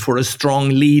demand for a strong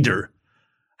leader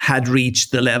had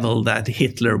reached the level that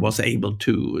Hitler was able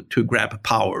to grab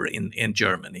power in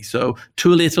Germany. So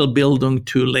too little Bildung,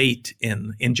 too late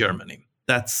in Germany.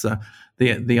 That's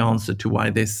the answer to why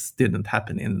this didn't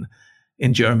happen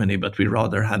in Germany, but we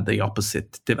rather had the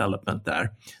opposite development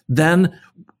there. Then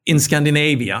in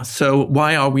Scandinavia, so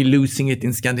why are we losing it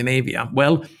in Scandinavia?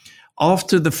 Well,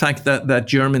 after the fact that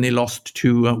Germany lost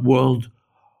two world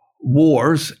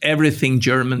wars, everything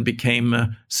German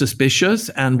became suspicious,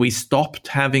 and we stopped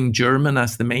having German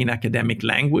as the main academic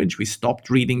language. We stopped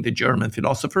reading the German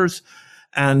philosophers.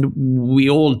 And we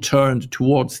all turned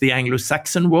towards the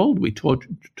Anglo-Saxon world. We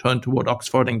turned toward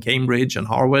Oxford and Cambridge and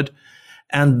Harvard.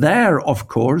 And there, of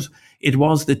course, it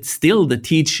was still the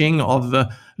teaching of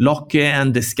Locke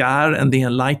and Descartes and the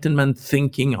Enlightenment,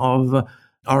 thinking of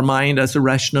our mind as a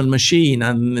rational machine.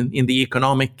 And in the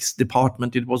economics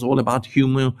department, it was all about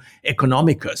homo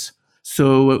economicus.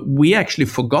 So we actually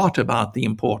forgot about the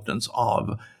importance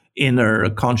of inner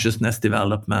consciousness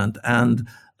development and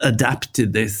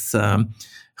adapted this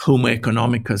homo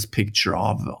economicus picture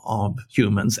of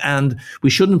humans. And we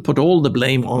shouldn't put all the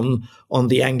blame on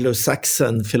the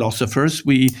Anglo-Saxon philosophers.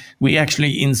 We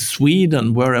actually in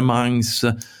Sweden were amongst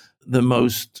the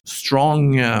most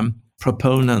strong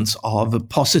proponents of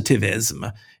positivism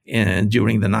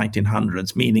during the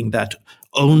 1900s, meaning that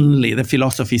only the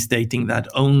philosophy stating that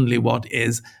only what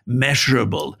is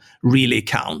measurable really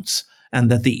counts. and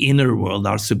that the inner world,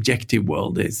 our subjective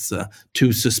world, is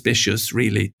too suspicious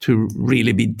really to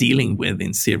really be dealing with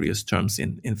in serious terms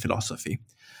in philosophy.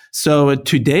 So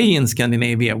today in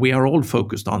Scandinavia, we are all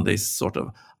focused on this sort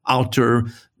of outer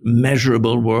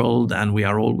measurable world, and we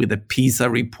are all with the PISA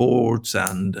reports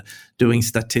and doing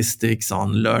statistics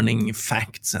on learning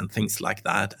facts and things like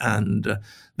that. And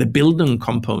the Bildung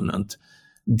component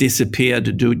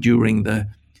disappeared during the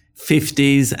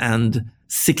 50s and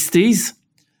 60s.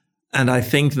 And I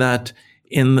think that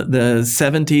in the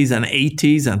 70s and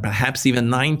 80s and perhaps even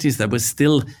 90s, there were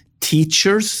still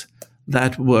teachers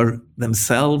that were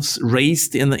themselves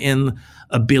raised in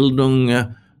a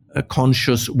Bildung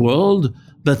conscious world.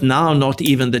 But now not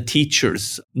even the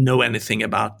teachers know anything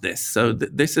about this. So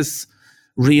this is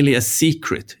really a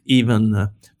secret even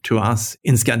to us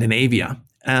in Scandinavia.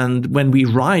 And when we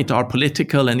write our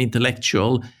political and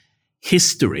intellectual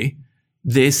history,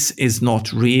 this is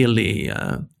not really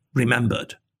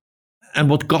remembered. And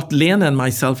what got Lena and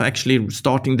myself actually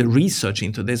starting the research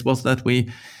into this was that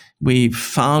we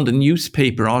found a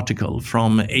newspaper article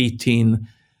from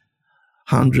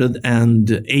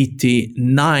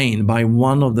 1889 by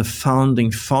one of the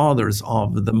founding fathers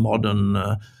of the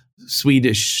modern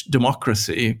Swedish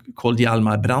democracy called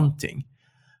Hjalmar Branting,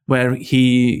 where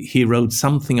he wrote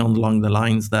something along the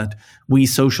lines that we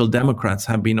social democrats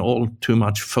have been all too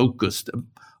much focused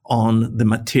on the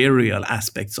material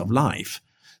aspects of life.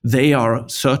 They are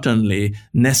certainly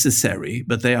necessary,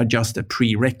 but they are just a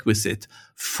prerequisite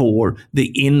for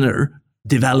the inner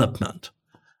development.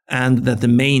 And that the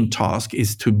main task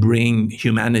is to bring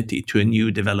humanity to a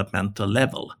new developmental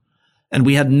level. And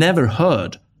we had never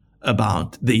heard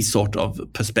about these sort of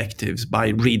perspectives by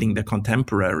reading the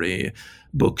contemporary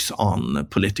books on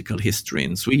political history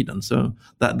in Sweden. So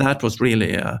that was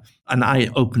really an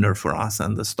eye-opener for us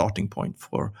and the starting point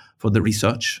for the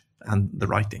research and the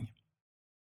writing.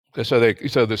 So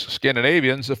the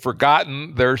Scandinavians have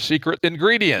forgotten their secret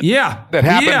ingredient. Yeah. That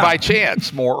happened by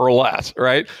chance, more or less,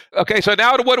 right? Okay, so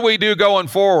now what do we do going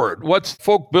forward? What's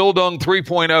Folkbildung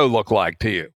 3.0 look like to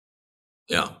you?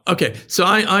 Yeah. Okay. So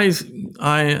I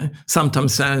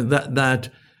sometimes say that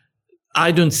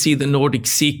I don't see the Nordic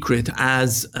secret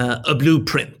as a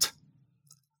blueprint.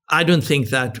 I don't think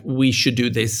that we should do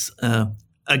this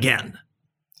again.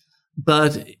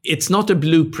 But it's not a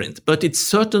blueprint, but it's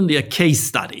certainly a case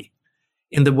study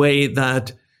in the way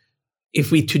that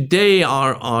if we today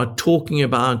are talking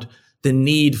about the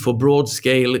need for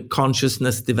broad-scale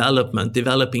consciousness development,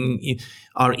 developing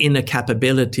our inner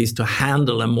capabilities to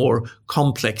handle a more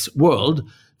complex world,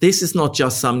 this is not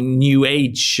just some new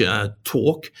age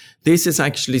talk. This is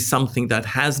actually something that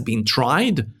has been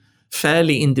tried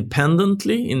fairly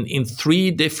independently in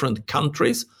 3 different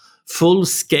countries,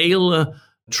 full-scale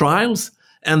trials,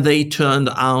 and they turned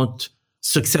out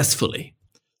successfully.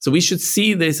 So we should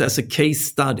see this as a case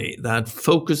study that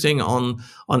focusing on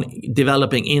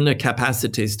developing inner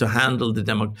capacities to handle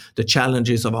the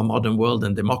challenges of our modern world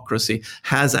and democracy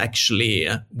has actually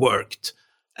worked.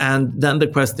 And then the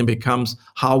question becomes,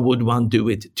 how would one do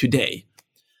it today?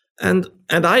 And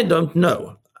I don't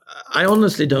know. I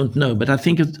honestly don't know, but I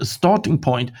think a starting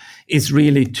point is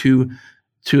really to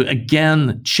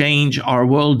again change our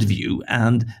worldview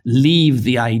and leave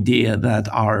the idea that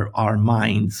our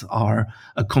minds are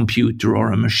a computer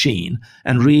or a machine,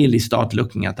 and really start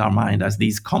looking at our mind as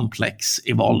these complex,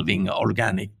 evolving,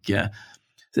 organic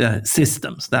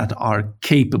systems that are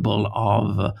capable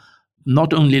of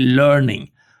not only learning,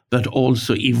 but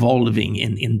also evolving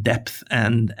in depth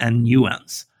and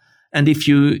nuance. And if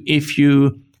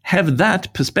you have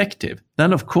that perspective,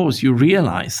 then of course you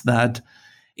realize that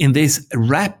in this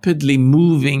rapidly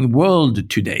moving world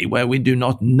today, where we do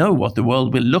not know what the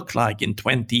world will look like in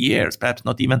 20 years, perhaps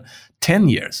not even 10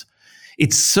 years,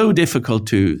 it's so difficult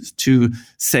to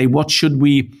say what should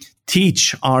we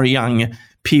teach our young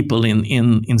people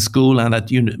in school and at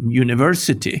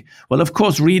university. Well, of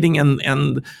course, reading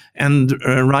and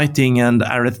writing and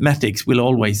arithmetics will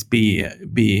always be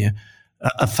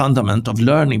a fundament of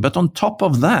learning. But on top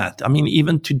of that, I mean,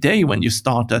 even today, when you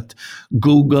start at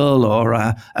Google or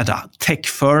at a tech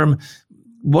firm,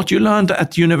 what you learned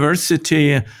at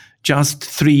university just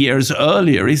 3 years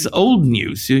earlier is old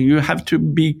news. You have to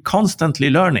be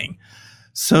constantly learning.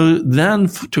 So then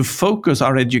to focus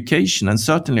our education, and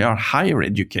certainly our higher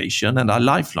education and our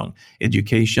lifelong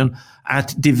education,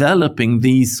 at developing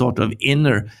these sort of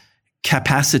inner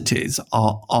capacities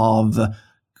of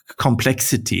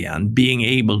complexity and being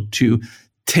able to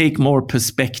take more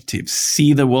perspective,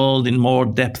 see the world in more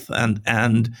depth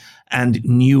and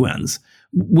nuance,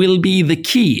 will be the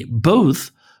key, both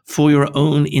for your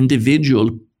own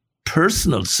individual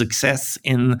personal success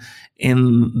in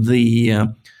the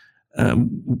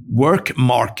work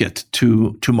market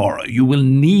tomorrow. You will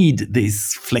need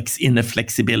this inner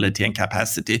flexibility and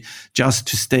capacity just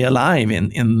to stay alive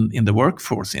in the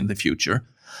workforce in the future.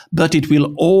 But it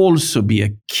will also be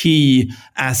a key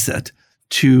asset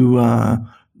to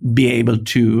be able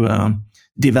to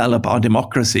develop our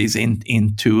democracies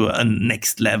into a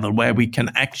next level where we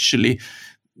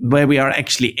are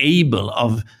actually able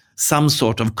of some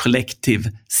sort of collective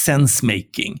sense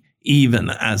making, even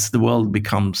as the world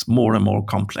becomes more and more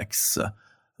complex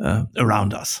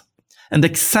around us. And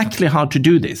exactly how to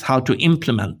do this, how to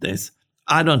implement this,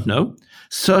 I don't know.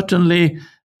 Certainly,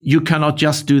 you cannot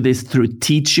just do this through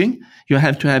teaching. You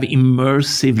have to have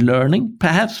immersive learning.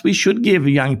 Perhaps we should give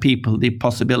young people the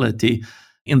possibility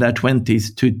in their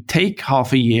 20s to take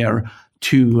half a year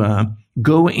to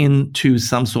go into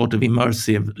some sort of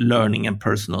immersive learning and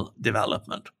personal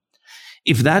development.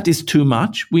 If that is too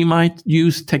much, we might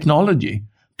use technology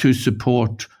to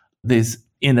support this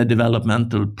in a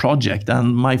developmental project.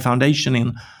 And my foundation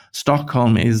in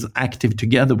Stockholm is active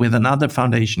together with another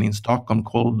foundation in Stockholm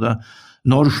called the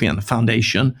Nordic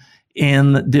Foundation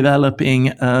in developing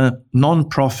a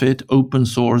non-profit, open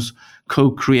source,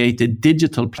 co-created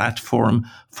digital platform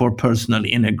for personal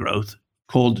inner growth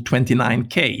called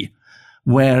 29K,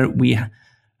 where we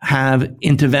have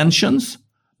interventions,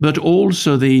 but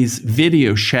also these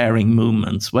video sharing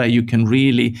movements where you can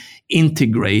really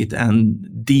integrate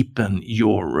and deepen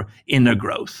your inner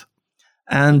growth.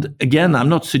 And again, I'm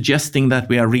not suggesting that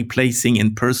we are replacing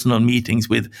in-person meetings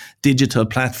with digital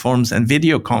platforms and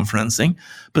video conferencing,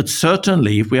 but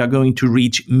certainly if we are going to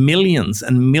reach millions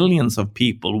and millions of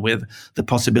people with the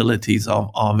possibilities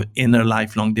of inner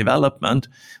lifelong development,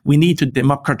 we need to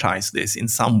democratize this in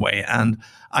some way. And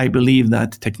I believe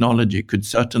that technology could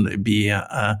certainly be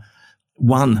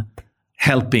one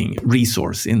helping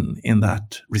resource in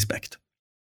that respect.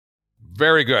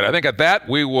 Very good. I think at that,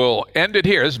 we will end it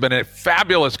here. It's been a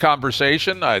fabulous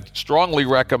conversation. I strongly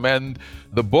recommend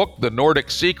the book, The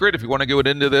Nordic Secret, if you want to go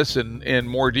into this in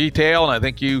more detail. And I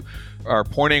think you are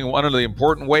pointing one of the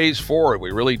important ways forward.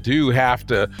 We really do have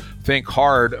to think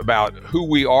hard about who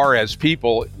we are as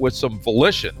people with some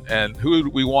volition and who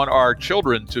we want our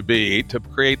children to be to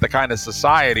create the kind of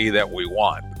society that we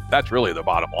want. That's really the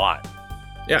bottom line.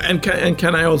 Yeah, and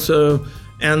can I also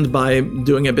end by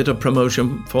doing a bit of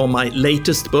promotion for my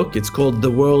latest book. It's called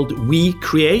The World We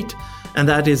Create, and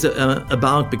that is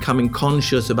about becoming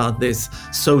conscious about this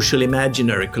social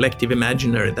imaginary, collective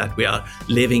imaginary that we are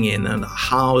living in, and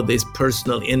how this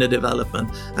personal inner development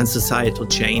and societal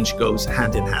change goes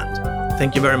hand in hand.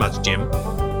 Thank you very much, Jim.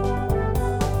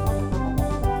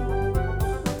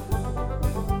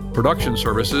 Production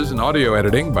services and audio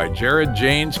editing by Jared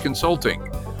Janes Consulting.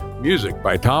 Music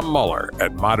by Tom Muller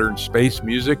at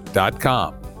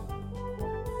modernspacemusic.com.